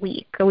another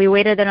week. So we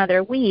waited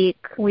another week.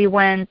 We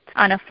went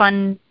on a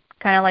fun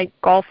kind of like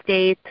golf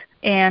date,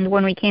 and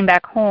when we came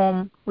back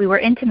home, we were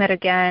intimate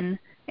again.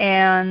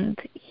 And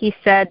he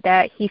said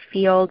that he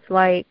feels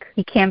like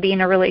he can't be in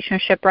a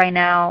relationship right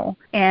now.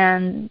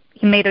 And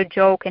he made a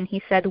joke, and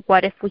he said,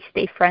 what if we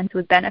stay friends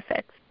with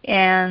benefits?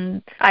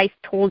 And I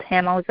told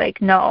him, I was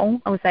like, no.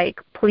 I was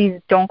like,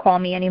 please don't call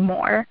me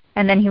anymore.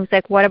 And then he was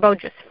like, what about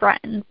just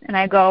friends? And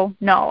I go,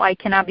 no, I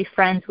cannot be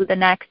friends with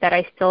an ex that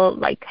I still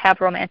like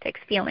have romantic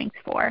feelings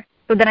for.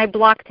 So then I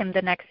blocked him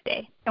the next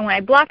day. And when I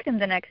blocked him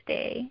the next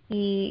day,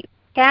 he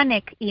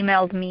panic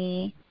emailed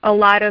me a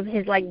lot of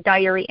his like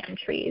diary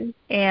entries,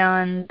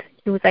 and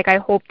he was like, I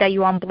hope that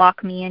you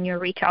unblock me and you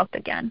reach out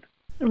again.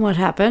 And what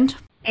happened?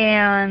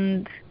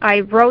 And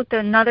I wrote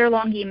another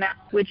long email,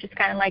 which is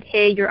kind of like,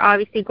 hey, you're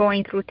obviously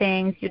going through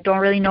things. You don't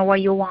really know what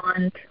you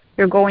want.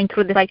 You're going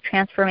through this like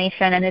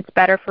transformation, and it's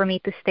better for me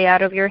to stay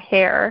out of your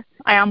hair.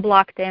 I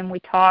unblocked him. We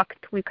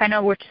talked. We kind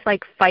of were just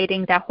like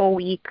fighting that whole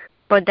week.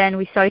 But then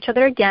we saw each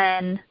other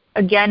again.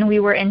 Again, we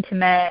were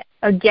intimate.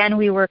 Again,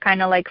 we were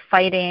kind of like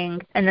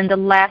fighting. And then the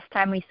last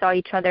time we saw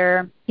each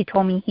other, he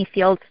told me he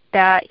feels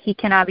that he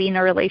cannot be in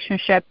a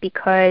relationship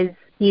because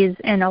he's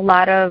in a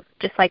lot of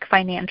just like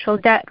financial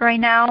debt right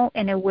now.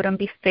 And it wouldn't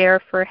be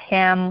fair for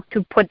him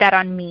to put that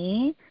on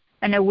me.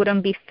 And it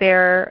wouldn't be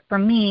fair for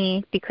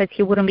me because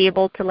he wouldn't be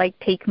able to like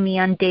take me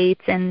on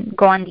dates and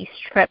go on these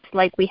trips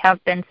like we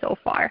have been so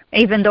far.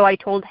 Even though I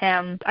told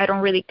him I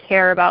don't really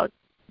care about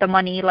the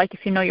money, like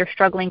if you know you're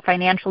struggling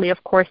financially,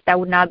 of course that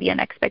would not be an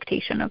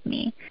expectation of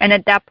me. And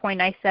at that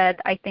point I said,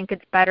 I think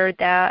it's better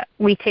that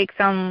we take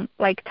some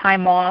like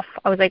time off.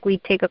 I was like, we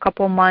take a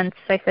couple months.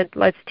 I said,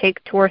 let's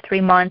take 2 or 3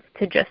 months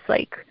to just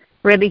like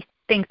really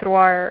think through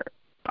our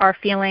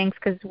feelings,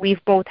 because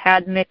we've both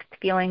had mixed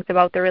feelings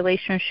about the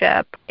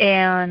relationship,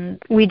 and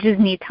we just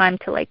need time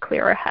to like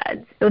clear our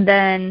heads. So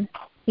then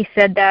he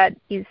said that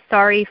he's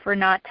sorry for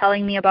not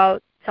telling me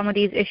about some of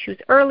these issues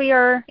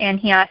earlier, and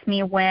he asked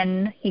me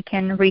when he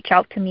can reach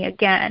out to me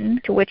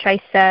again, to which I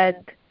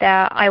said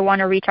that I want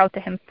to reach out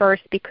to him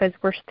first because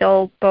we're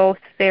still both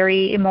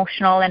very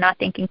emotional and not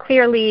thinking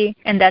clearly,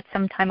 and that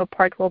some time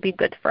apart will be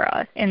good for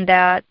us. And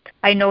that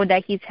I know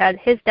that he's had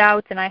his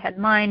doubts and I had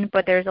mine,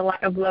 but there's a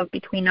lot of love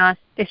between us.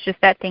 It's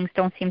just that things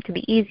don't seem to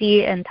be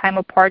easy, and time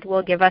apart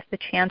will give us the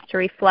chance to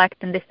reflect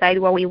and decide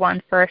what we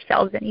want for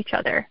ourselves and each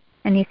other.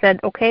 And he said,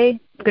 okay,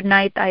 good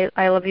night.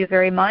 I love you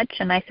very much.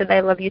 And I said,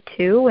 I love you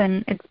too.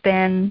 And it's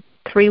been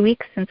 3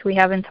 weeks since we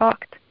haven't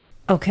talked.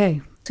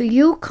 Okay. So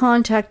you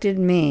contacted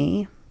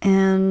me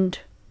and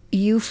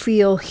you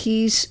feel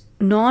he's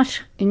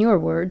not, in your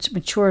words,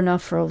 mature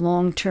enough for a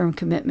long-term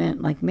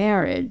commitment like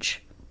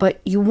marriage,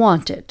 but you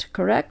want it,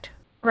 correct?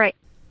 Right.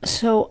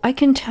 So I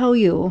can tell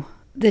you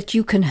that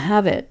you can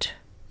have it.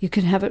 You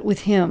can have it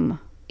with him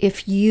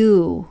if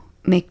you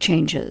make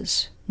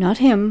changes. Not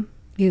him,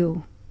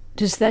 you.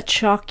 Does that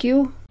shock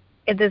you?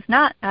 It does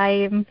not. I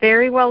am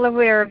very well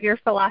aware of your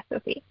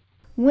philosophy.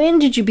 When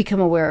did you become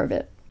aware of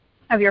it?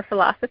 Of your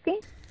philosophy?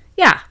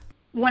 Yeah.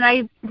 When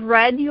I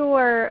read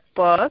your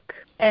book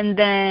and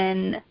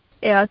then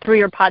through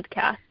your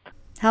podcast.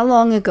 How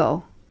long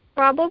ago?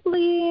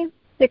 Probably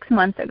 6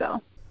 months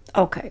ago.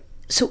 Okay.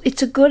 So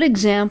it's a good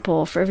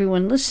example for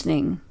everyone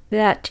listening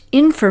that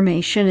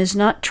information is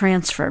not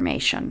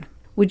transformation.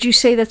 Would you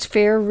say that's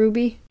fair,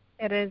 Ruby?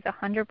 It is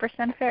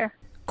 100% fair.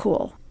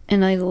 Cool.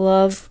 And I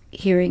love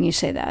hearing you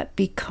say that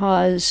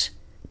because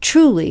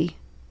truly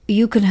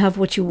you can have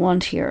what you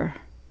want here.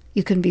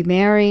 You can be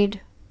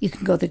married. You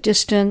can go the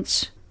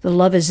distance. The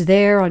love is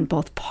there on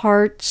both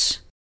parts.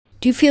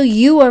 Do you feel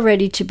you are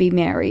ready to be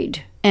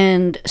married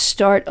and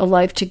start a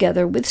life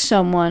together with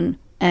someone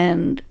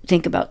and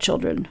think about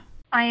children?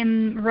 I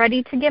am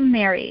ready to get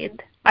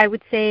married. I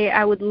would say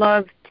I would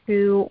love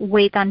to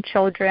wait on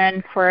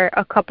children for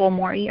a couple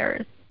more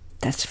years.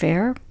 That's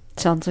fair.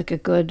 Sounds like a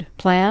good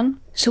plan.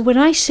 So when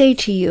I say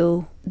to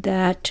you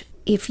that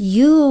if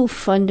you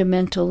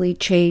fundamentally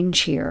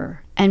change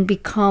here and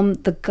become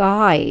the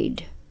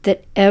guide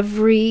that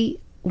every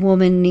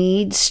woman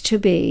needs to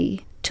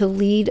be to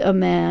lead a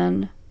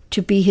man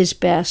to be his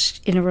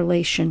best in a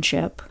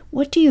relationship,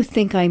 what do you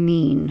think I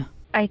mean?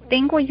 I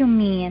think what you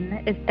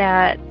mean is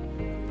that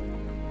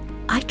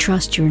I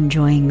trust you're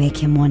enjoying Make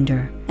Him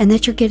Wonder and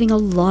that you're getting a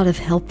lot of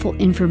helpful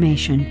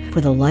information for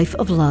the life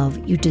of love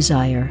you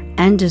desire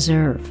and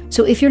deserve.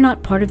 So if you're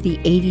not part of the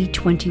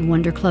 80/20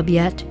 Wonder Club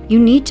yet, you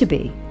need to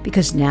be,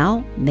 because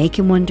now Make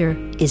Him Wonder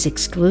is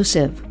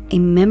exclusive, a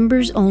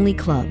members-only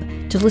club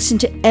to listen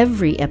to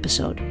every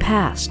episode,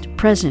 past,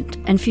 present,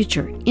 and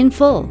future, in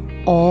full,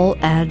 all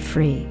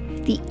ad-free.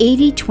 The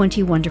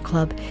 80/20 Wonder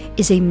Club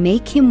is a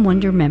Make Him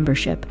Wonder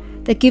membership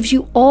that gives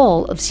you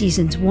all of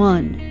seasons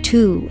 1,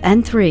 2,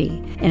 and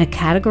 3 in a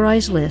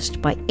categorized list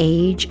by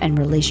age and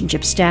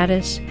relationship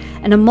status,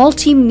 and a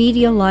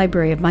multimedia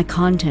library of my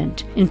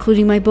content,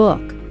 including my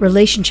book,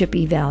 Relationship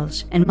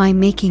Evals, and my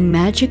Making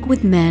Magic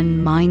with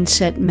Men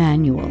Mindset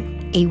Manual,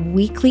 a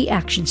weekly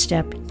action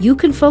step you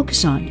can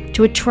focus on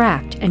to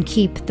attract and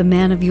keep the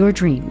man of your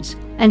dreams,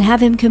 and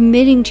have him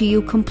committing to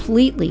you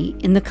completely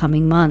in the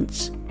coming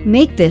months.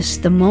 Make this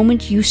the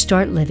moment you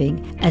start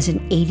living as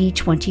an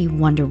 80/20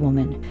 Wonder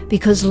Woman,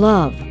 because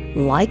love,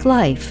 like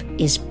life,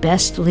 is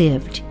best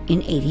lived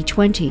in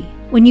 80/20.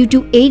 When you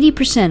do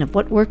 80% of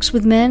what works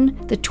with men,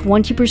 the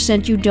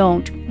 20% you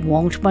don't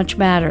won't much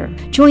matter.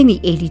 Join the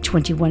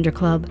 80/20 Wonder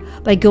Club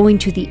by going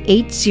to the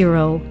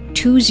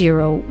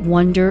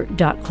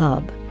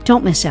 8020wonder.club.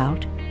 Don't miss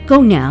out.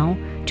 Go now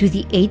to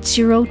the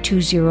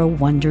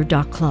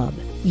 8020wonder.club.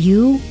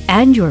 You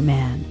and your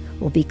man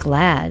will be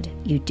glad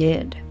you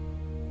did.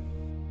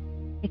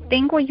 I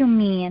think what you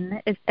mean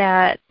is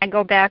that I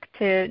go back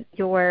to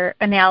your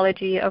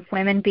analogy of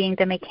women being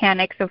the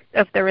mechanics of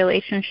the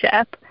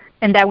relationship,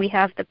 and that we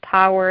have the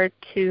power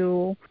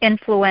to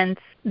influence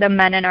the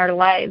men in our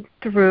lives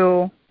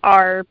through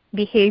our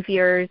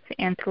behaviors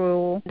and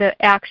through the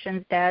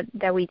actions that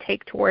we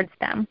take towards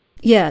them.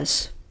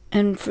 Yes,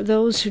 and for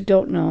those who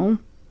don't know,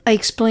 I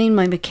explain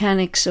my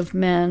mechanics of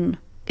men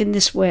in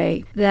this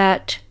way,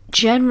 that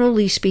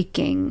generally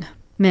speaking,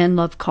 men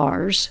love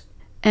cars.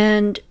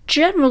 And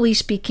generally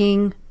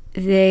speaking,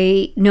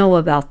 they know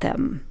about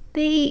them.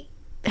 They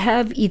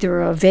have either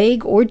a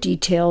vague or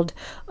detailed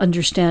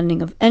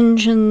understanding of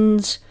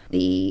engines,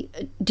 the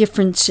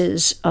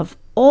differences of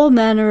all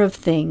manner of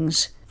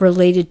things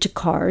related to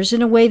cars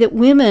in a way that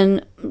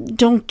women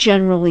don't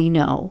generally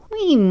know.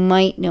 We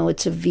might know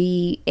it's a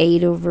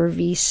V8 over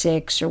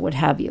V6 or what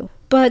have you.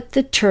 But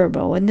the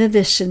turbo and the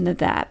this and the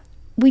that,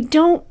 we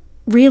don't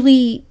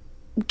really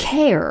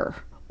care.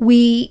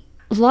 We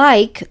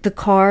like the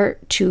car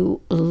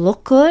to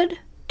look good,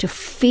 to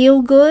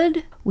feel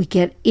good. We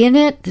get in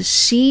it, the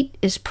seat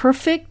is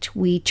perfect,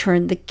 we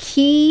turn the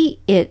key,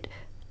 it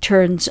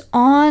turns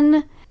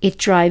on, it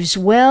drives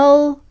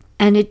well,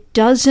 and it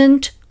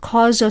doesn't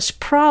cause us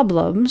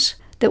problems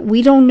that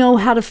we don't know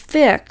how to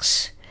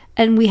fix,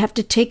 and we have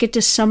to take it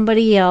to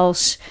somebody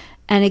else,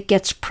 and it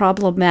gets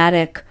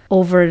problematic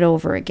over and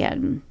over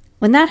again.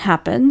 When that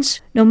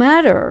happens, no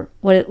matter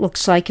what it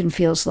looks like and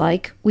feels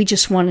like, we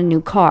just want a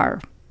new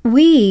car.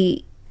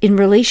 We, in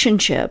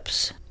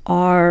relationships,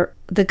 are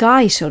the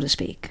guy, so to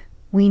speak.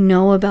 We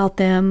know about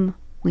them.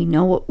 We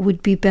know what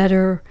would be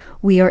better.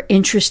 We are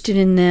interested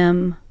in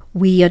them.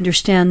 We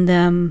understand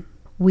them.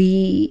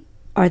 We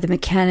are the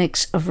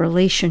mechanics of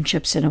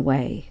relationships in a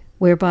way,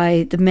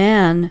 whereby the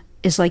man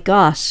is like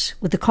us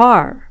with the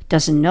car,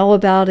 doesn't know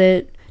about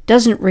it,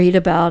 doesn't read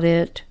about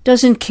it,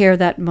 doesn't care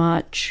that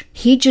much.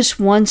 He just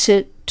wants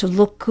it to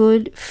look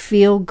good,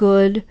 feel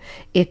good.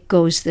 It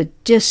goes the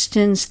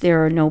distance.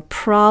 There are no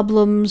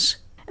problems.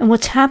 And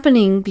what's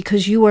happening,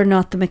 because you are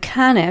not the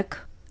mechanic,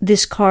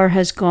 this car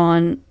has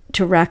gone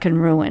to rack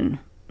and ruin.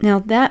 Now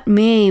that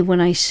may,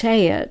 when I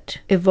say it,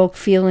 evoke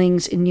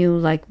feelings in you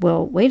like,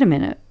 well, wait a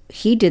minute.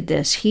 He did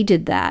this, he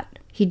did that,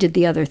 he did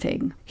the other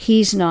thing.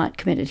 He's not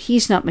committed,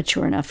 he's not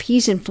mature enough,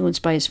 he's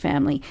influenced by his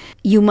family.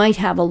 You might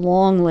have a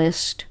long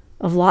list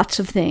of lots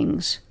of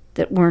things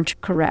that weren't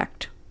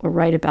correct or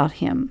right about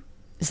him.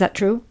 Is that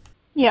true?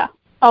 Yeah.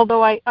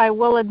 Although I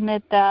will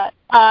admit that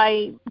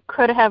I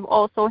could have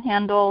also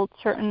handled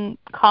certain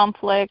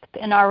conflict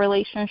in our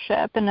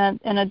relationship in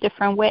a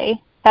different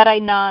way had I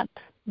not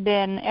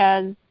been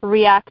as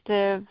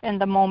reactive in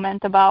the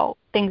moment about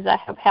things that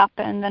have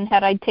happened, and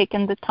had I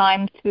taken the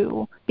time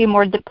to be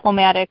more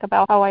diplomatic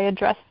about how I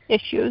address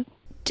issues.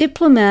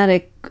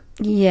 Diplomatic,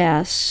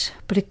 yes,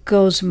 but it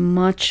goes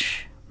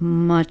much,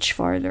 much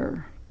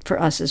farther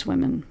for us as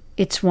women.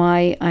 It's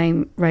why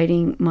I'm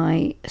writing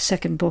my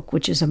second book,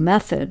 which is a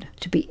method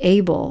to be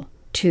able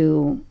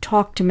to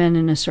talk to men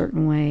in a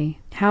certain way,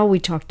 how we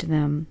talk to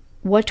them,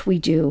 what we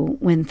do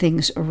when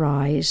things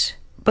arise.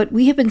 But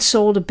we have been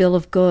sold a bill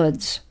of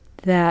goods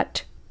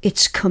that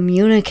it's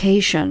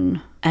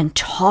communication and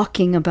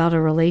talking about a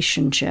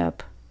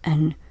relationship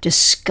and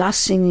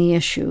discussing the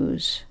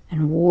issues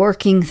and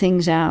working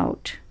things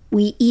out.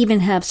 We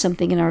even have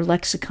something in our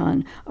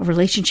lexicon. A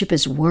relationship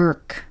is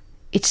work.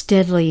 It's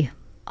deadly.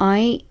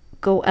 I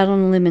go out on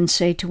a limb and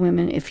say to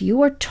women, if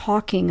you are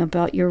talking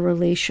about your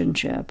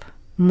relationship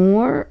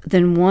more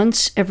than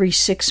once every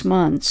 6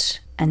 months,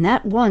 and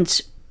that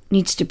once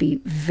needs to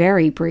be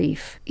very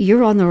brief,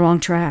 you're on the wrong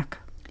track.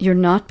 You're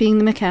not being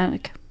the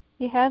mechanic.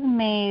 He has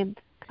made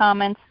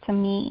comments to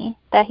me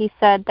that he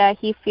said that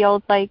he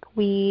feels like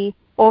we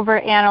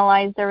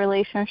overanalyze the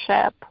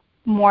relationship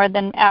more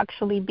than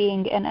actually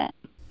being in it.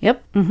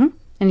 Yep. And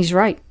he's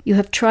right. You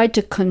have tried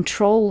to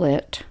control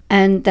it,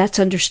 and that's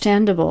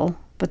understandable,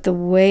 but the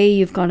way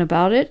you've gone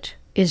about it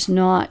is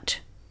not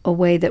a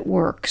way that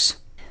works.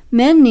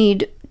 Men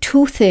need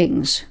 2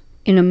 things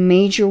in a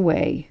major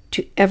way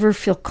to ever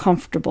feel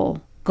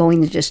comfortable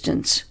going the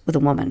distance with a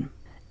woman.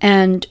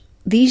 And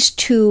these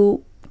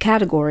 2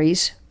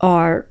 categories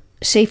are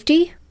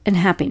safety and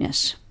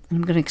happiness.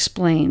 I'm going to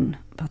explain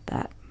about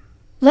that.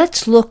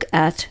 Let's look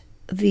at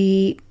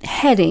the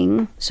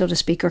heading, so to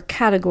speak, or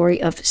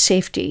category of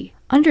safety.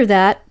 Under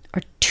that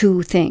are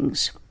 2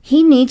 things.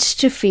 He needs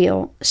to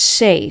feel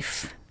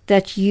safe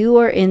that you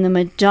are in the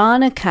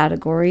Madonna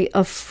category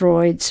of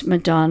Freud's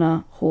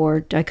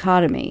Madonna-whore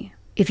dichotomy.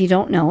 If you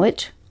don't know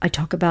it, I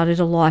talk about it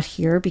a lot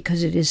here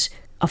because it is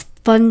a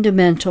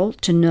fundamental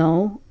to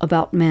know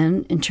about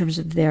men in terms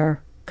of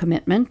their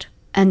commitment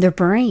and their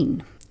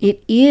brain.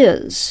 It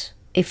is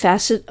a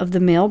facet of the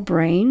male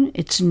brain.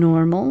 It's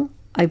normal.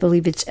 I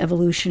believe it's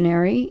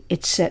evolutionary.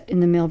 It's set in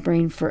the male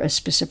brain for a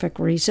specific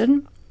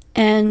reason.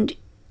 And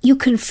you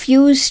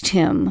confused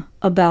him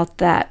about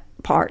that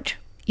part.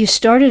 You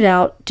started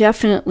out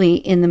definitely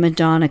in the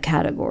Madonna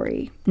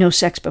category. No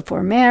sex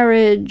before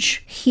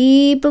marriage.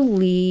 He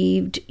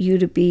believed you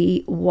to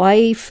be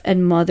wife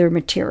and mother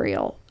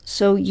material.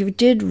 So you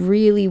did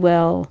really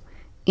well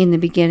in the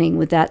beginning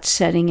with that,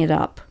 setting it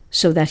up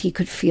so that he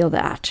could feel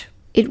that.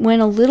 It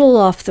went a little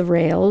off the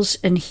rails,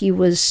 and he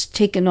was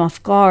taken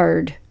off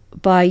guard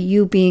by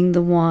you being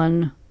the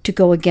one to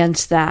go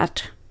against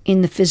that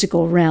in the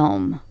physical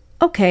realm.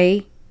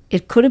 Okay,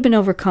 it could have been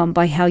overcome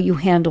by how you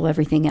handle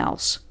everything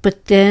else.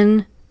 But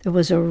then there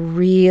was a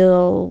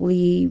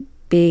really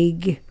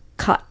big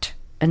cut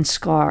and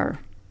scar.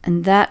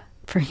 And that,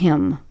 for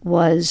him,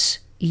 was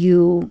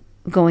you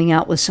going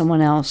out with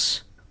someone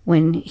else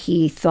when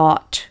he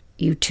thought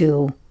you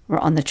two were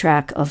on the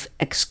track of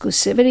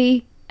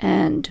exclusivity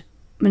and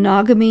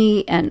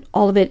monogamy and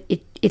all of it.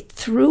 It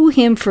threw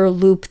him for a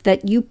loop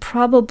that you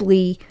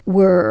probably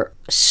were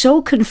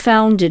so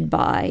confounded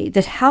by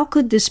that how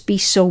could this be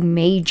so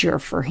major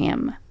for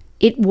him?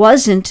 It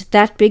wasn't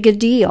that big a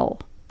deal,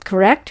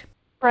 correct?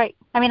 Right.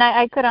 I mean,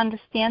 I could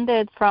understand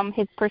it from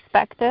his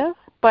perspective,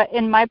 but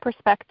in my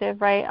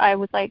perspective, right, I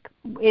was like,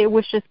 it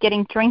was just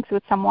getting drinks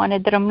with someone.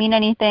 It didn't mean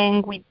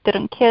anything. We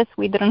didn't kiss.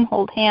 We didn't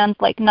hold hands.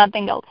 Like,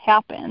 nothing else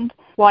happened.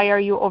 Why are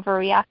you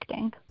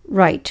overreacting?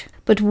 Right.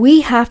 But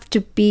we have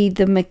to be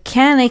the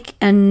mechanic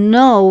and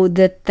know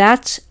that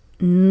that's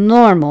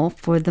normal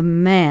for the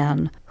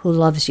man who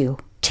loves you.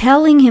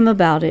 Telling him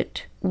about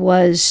it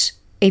was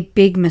a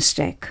big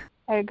mistake.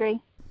 I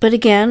agree. But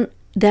again,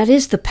 that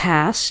is the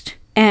past,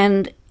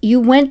 and you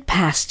went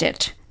past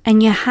it.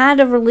 And you had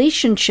a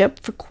relationship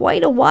for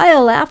quite a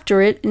while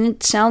after it, and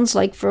it sounds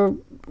like for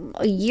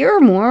a year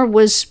or more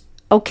was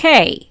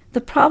okay.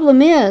 The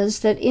problem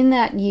is that in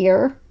that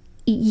year,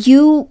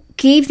 you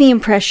gave the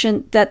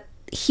impression that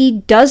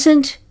he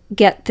doesn't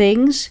get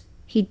things.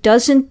 He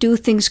doesn't do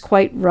things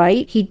quite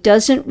right. He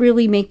doesn't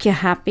really make you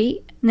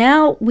happy.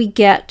 Now we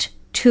get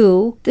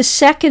to the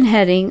second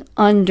heading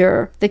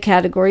under the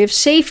category of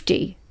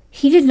safety.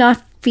 He did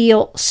not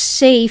feel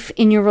safe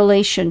in your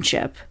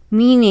relationship,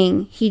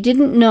 meaning he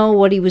didn't know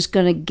what he was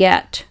going to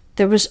get.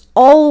 There was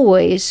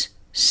always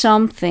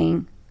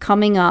something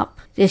coming up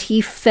that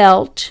he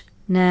felt.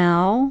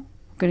 Now,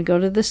 we're going to go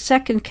to the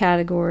second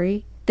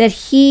category, that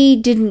he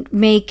didn't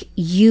make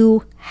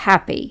you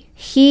happy.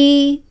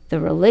 He, the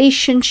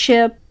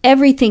relationship,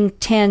 everything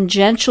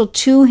tangential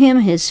to him,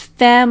 his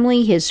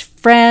family, his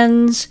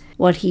friends,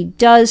 what he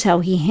does, how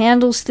he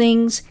handles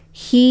things,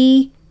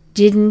 he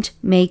didn't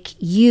make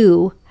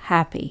you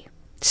happy.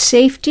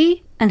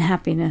 Safety and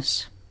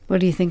happiness.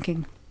 What are you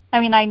thinking? I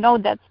mean, I know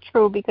that's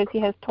true because he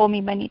has told me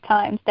many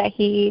times that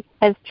he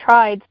has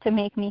tried to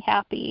make me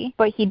happy,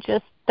 but he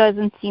just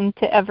doesn't seem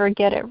to ever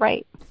get it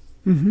right.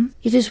 Mm-hmm.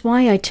 It is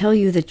why I tell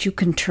you that you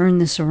can turn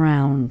this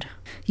around.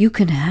 You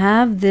can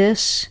have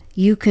this.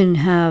 You can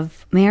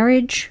have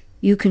marriage.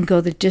 You can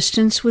go the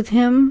distance with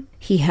him.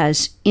 He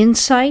has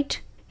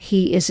insight.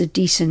 He is a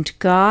decent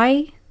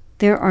guy.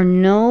 There are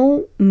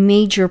no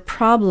major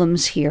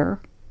problems here.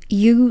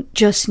 You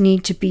just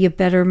need to be a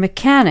better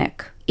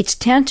mechanic. It's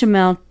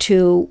tantamount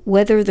to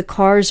whether the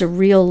car's a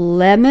real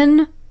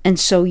lemon, and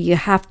so you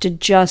have to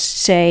just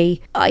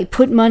say, I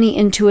put money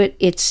into it,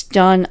 it's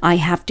done, I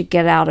have to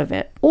get out of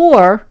it.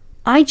 Or,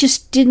 I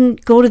just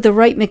didn't go to the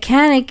right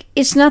mechanic,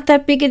 it's not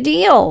that big a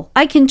deal.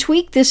 I can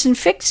tweak this and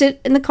fix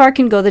it, and the car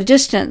can go the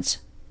distance.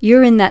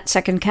 You're in that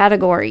second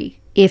category.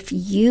 If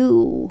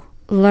you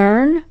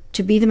learn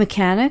to be the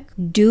mechanic,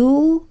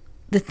 do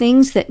the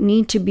things that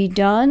need to be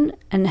done,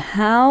 and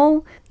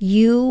how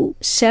you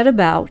set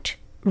about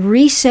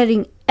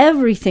resetting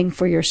everything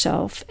for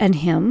yourself and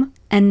him,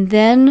 and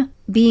then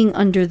being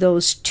under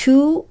those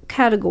two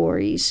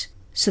categories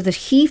so that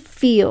he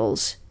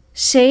feels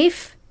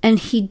safe and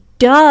he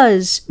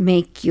does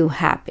make you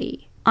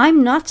happy.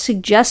 I'm not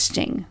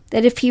suggesting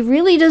that if he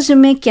really doesn't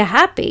make you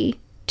happy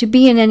to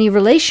be in any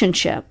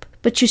relationship,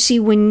 but you see,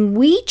 when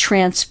we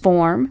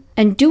transform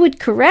and do it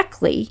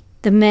correctly,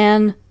 the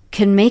man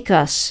can make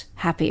us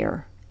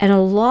happier. And a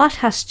lot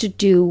has to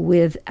do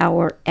with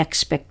our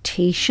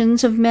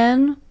expectations of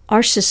men.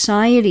 Our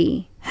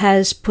society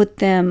has put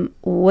them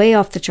way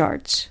off the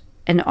charts,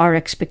 and our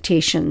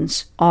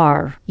expectations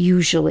are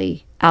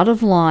usually out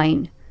of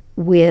line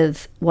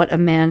with what a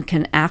man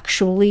can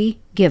actually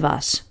give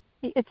us.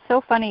 It's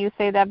so funny you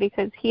say that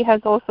because he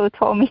has also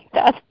told me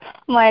that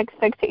my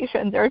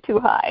expectations are too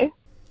high.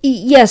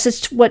 Yes,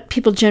 it's what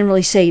people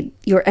generally say,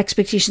 your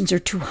expectations are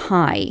too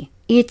high.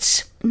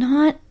 It's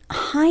not,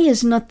 high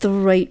is not the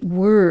right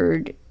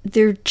word.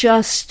 They're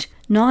just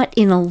not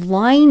in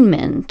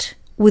alignment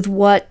with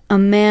what a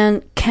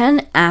man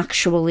can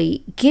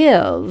actually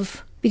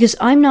give. Because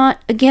I'm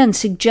not, again,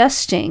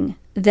 suggesting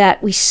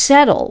that we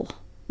settle.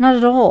 Not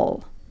at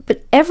all.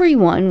 But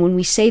everyone, when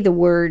we say the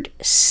word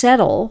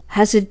settle,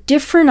 has a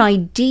different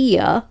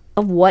idea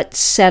of what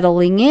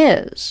settling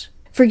is.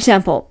 For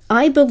example,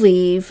 I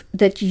believe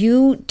that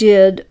you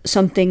did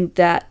something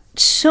that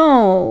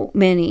so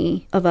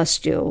many of us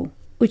do,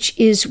 which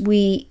is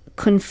we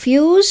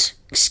confuse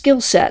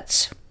skill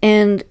sets.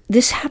 And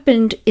this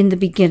happened in the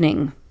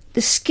beginning.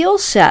 The skill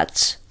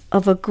sets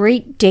of a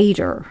great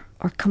dater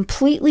are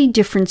completely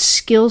different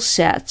skill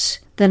sets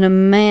than a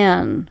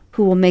man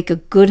who will make a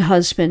good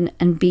husband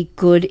and be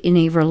good in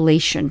a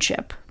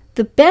relationship.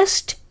 The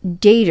best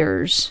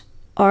daters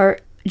are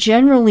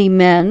generally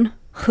men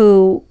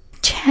who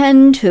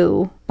tend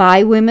to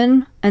buy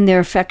women and their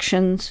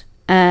affections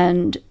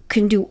and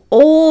can do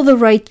all the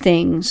right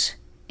things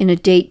in a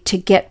date to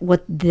get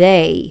what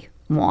they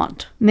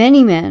want.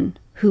 Many men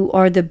who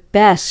are the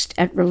best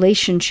at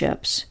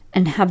relationships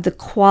and have the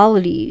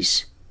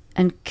qualities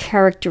and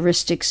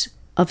characteristics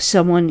of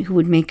someone who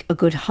would make a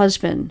good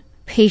husband: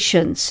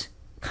 patience,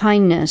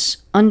 kindness,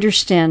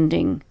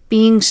 understanding,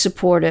 being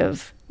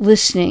supportive,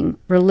 listening,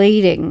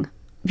 relating,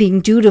 being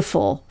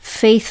dutiful,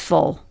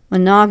 faithful,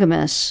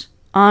 monogamous,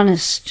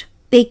 honest.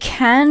 They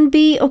can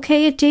be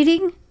okay at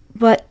dating,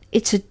 but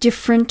it's a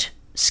different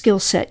skill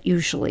set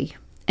usually.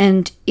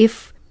 And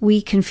if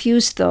we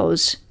confuse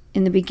those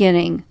in the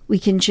beginning, we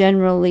can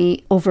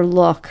generally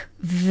overlook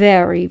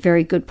very,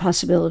 very good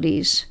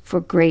possibilities for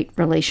great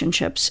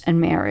relationships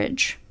and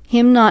marriage.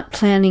 Him not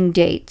planning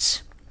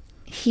dates.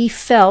 He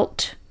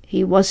felt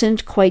he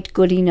wasn't quite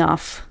good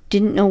enough,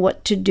 didn't know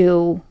what to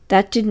do.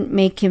 That didn't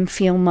make him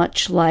feel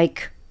much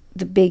like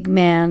the big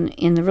man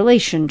in the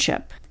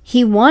relationship.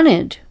 He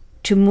wanted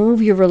to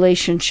move your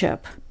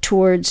relationship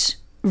towards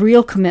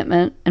real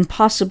commitment and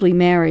possibly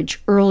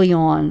marriage early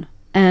on.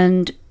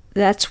 And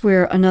that's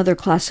where another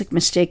classic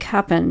mistake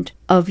happened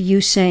of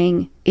you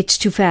saying, it's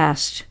too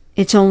fast.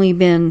 It's only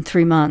been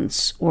 3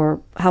 months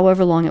or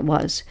however long it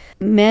was.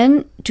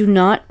 Men do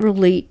not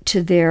relate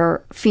to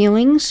their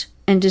feelings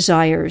and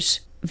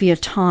desires via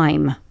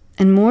time.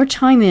 And more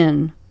time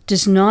in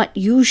does not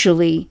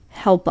usually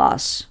help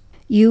us.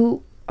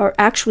 You are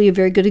actually a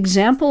very good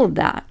example of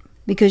that,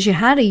 because you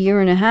had a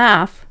year and a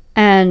half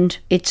and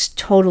it's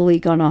totally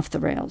gone off the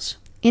rails.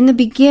 In the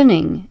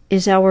beginning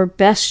is our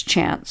best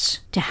chance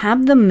to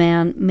have the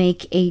man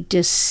make a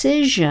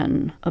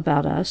decision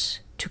about us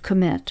to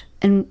commit.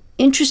 And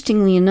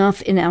interestingly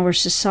enough, in our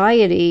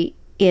society,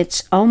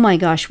 it's, oh my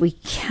gosh, we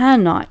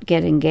cannot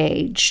get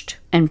engaged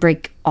and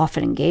break off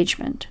an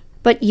engagement.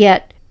 But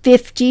yet,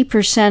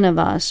 50% of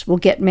us will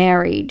get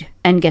married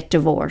and get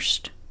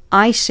divorced.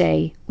 I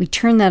say we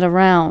turn that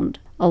around.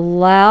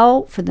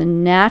 Allow for the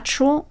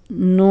natural,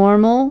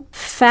 normal,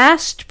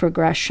 fast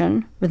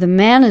progression where the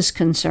man is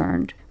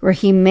concerned, where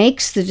he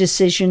makes the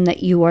decision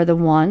that you are the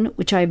one,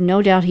 which I have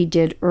no doubt he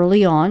did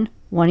early on,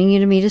 wanting you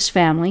to meet his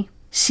family,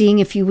 seeing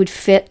if you would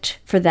fit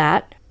for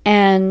that,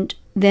 and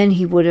then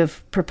he would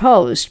have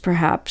proposed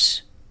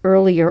perhaps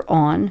earlier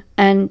on.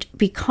 And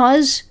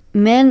because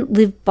men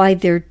live by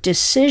their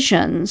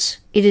decisions,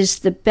 it is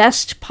the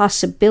best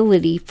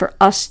possibility for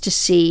us to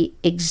see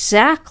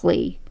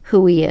exactly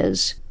who he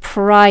is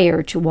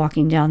prior to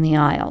walking down the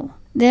aisle.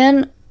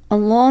 Then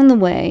along the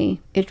way,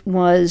 it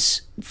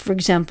was, for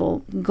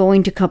example,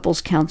 going to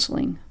couples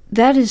counseling.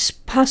 That is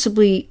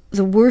possibly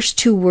the worst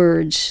 2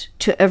 words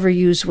to ever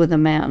use with a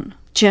man.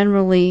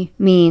 Generally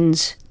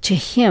means to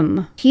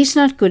him, he's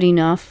not good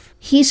enough,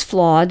 he's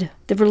flawed,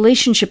 the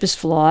relationship is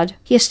flawed,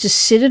 he has to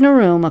sit in a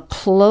room, a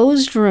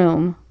closed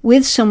room,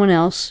 with someone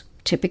else,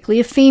 typically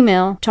a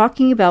female,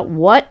 talking about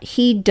what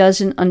he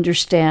doesn't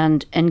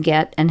understand and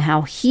get and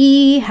how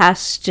he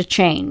has to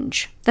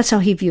change. That's how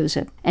he views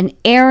it. And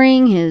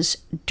airing his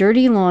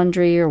dirty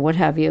laundry or what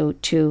have you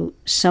to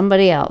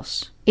somebody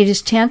else. It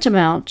is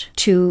tantamount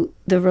to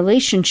the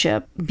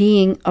relationship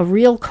being a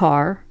real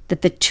car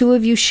that the 2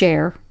 of you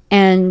share,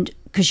 and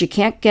because you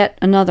can't get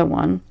another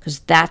one, because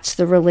that's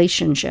the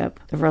relationship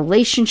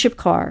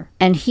car.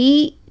 And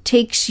he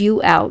takes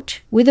you out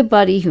with a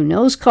buddy who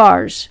knows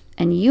cars,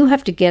 and you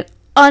have to get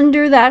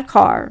under that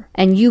car,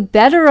 and you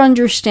better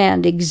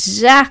understand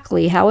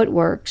exactly how it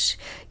works.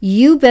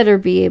 You better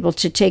be able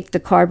to take the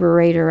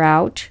carburetor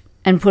out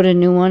and put a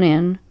new one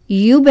in.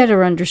 You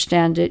better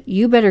understand it,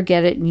 you better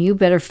get it, and you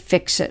better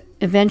fix it.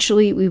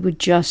 Eventually, we would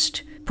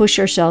just push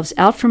ourselves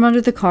out from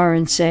under the car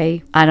and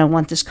say, I don't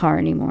want this car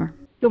anymore.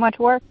 Too much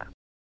work.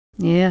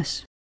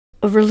 Yes.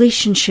 A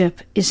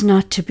relationship is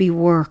not to be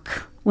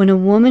work. When a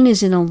woman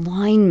is in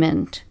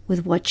alignment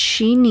with what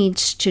she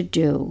needs to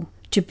do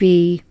to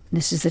be,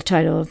 this is the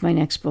title of my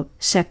next book,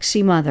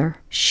 Sexy Mother,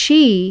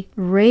 she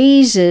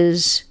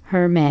raises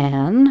her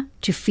man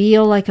to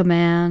feel like a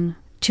man,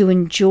 to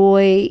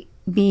enjoy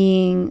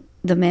being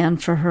the man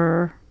for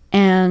her,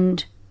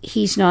 and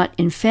he's not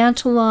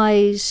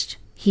infantilized,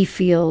 he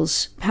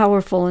feels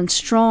powerful and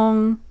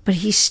strong, but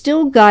he's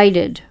still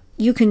guided.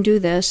 You can do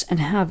this and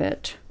have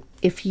it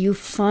if you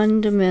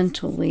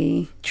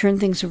fundamentally turn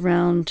things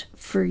around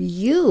for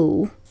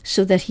you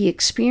so that he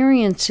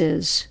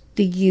experiences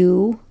the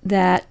you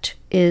that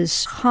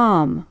is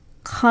calm,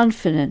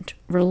 confident,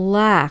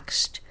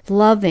 relaxed,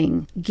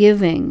 loving,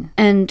 giving.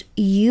 And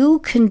you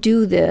can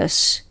do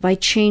this by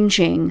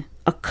changing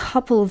a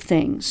couple of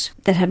things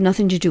that have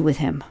nothing to do with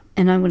him.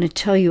 And I'm going to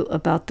tell you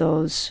about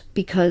those,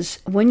 because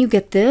when you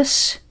get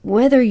this,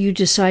 whether you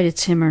decide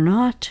it's him or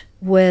not,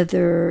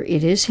 whether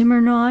it is him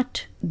or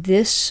not,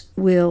 this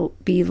will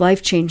be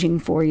life-changing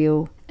for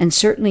you, and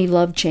certainly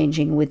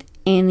love-changing with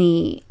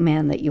any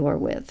man that you are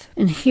with.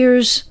 And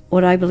here's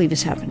what I believe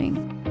is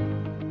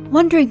happening.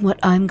 Wondering what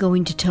I'm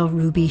going to tell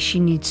Ruby she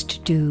needs to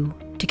do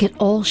to get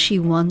all she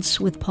wants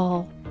with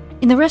Paul?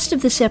 In the rest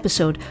of this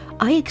episode,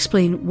 I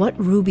explain what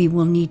Ruby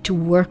will need to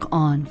work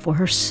on for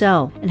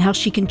herself and how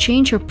she can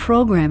change her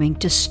programming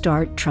to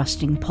start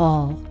trusting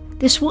Paul.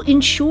 This will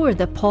ensure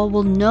that Paul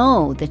will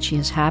know that she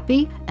is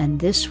happy, and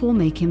this will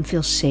make him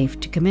feel safe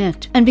to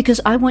commit. And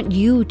because I want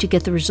you to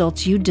get the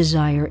results you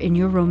desire in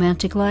your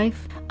romantic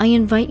life, I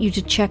invite you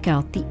to check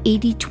out the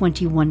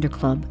 80/20 Wonder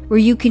Club, where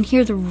you can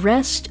hear the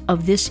rest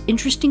of this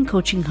interesting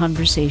coaching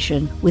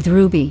conversation with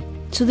Ruby,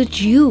 so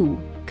that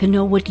you can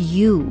know what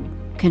you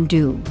can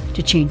do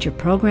to change your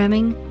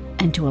programming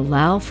and to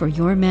allow for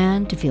your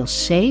man to feel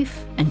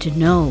safe and to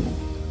know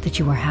that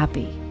you are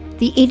happy.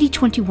 The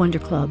 80/20 Wonder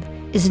Club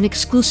is an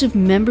exclusive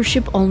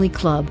membership-only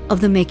club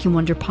of the Make Him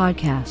Wonder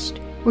podcast,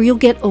 where you'll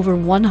get over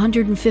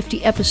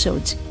 150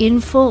 episodes in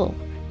full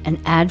and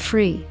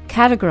ad-free,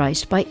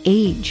 categorized by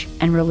age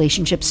and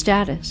relationship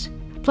status,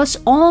 plus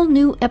all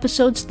new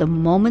episodes the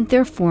moment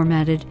they're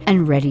formatted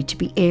and ready to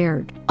be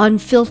aired.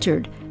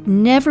 Unfiltered,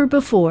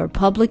 never-before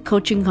public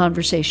coaching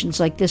conversations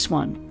like this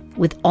one,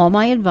 with all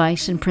my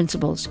advice and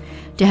principles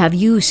to have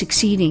you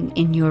succeeding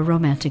in your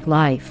romantic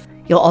life.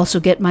 You'll also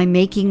get my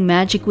Making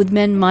Magic with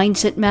Men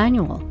Mindset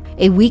Manual,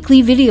 a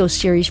weekly video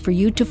series for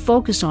you to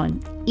focus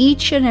on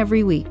each and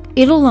every week.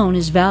 It alone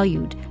is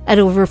valued at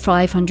over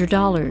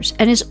 $500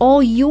 and is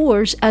all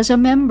yours as a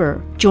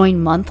member.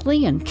 Join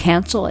monthly and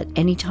cancel at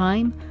any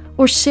time,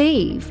 or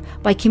save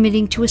by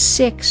committing to a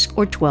 6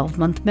 or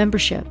 12-month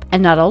membership.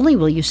 And not only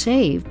will you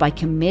save by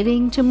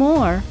committing to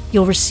more,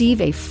 you'll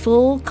receive a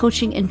full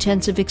coaching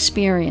intensive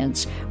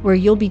experience where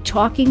you'll be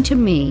talking to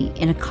me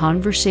in a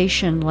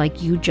conversation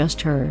like you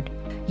just heard.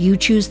 You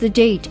choose the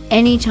date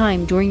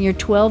anytime during your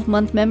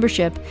 12-month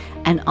membership,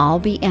 and I'll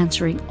be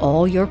answering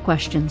all your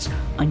questions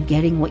on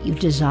getting what you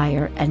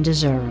desire and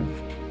deserve.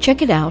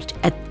 Check it out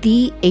at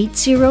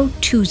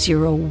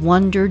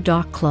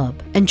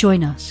the8020wonder.club and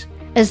join us,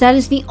 as that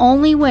is the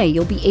only way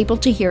you'll be able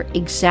to hear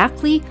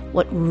exactly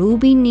what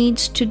Ruby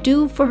needs to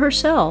do for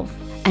herself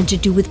and to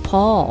do with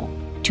Paul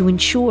to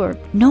ensure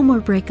no more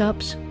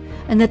breakups,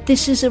 and that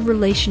this is a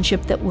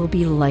relationship that will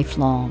be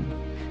lifelong.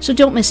 So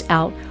don't miss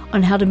out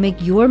on how to make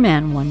your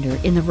man wonder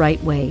in the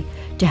right way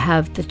to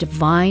have the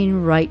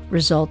divine right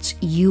results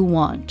you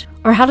want,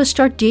 or how to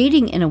start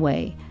dating in a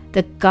way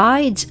that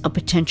guides a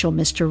potential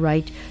Mr.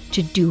 Right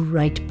to do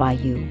right by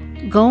you.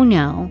 Go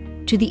now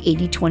to the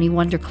 8020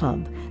 Wonder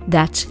Club.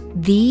 That's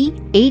the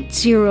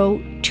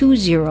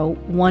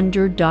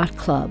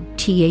 8020wonder.club.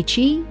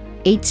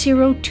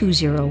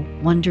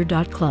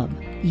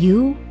 THE8020wonder.club.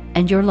 You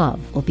and your love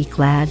will be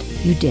glad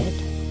you did.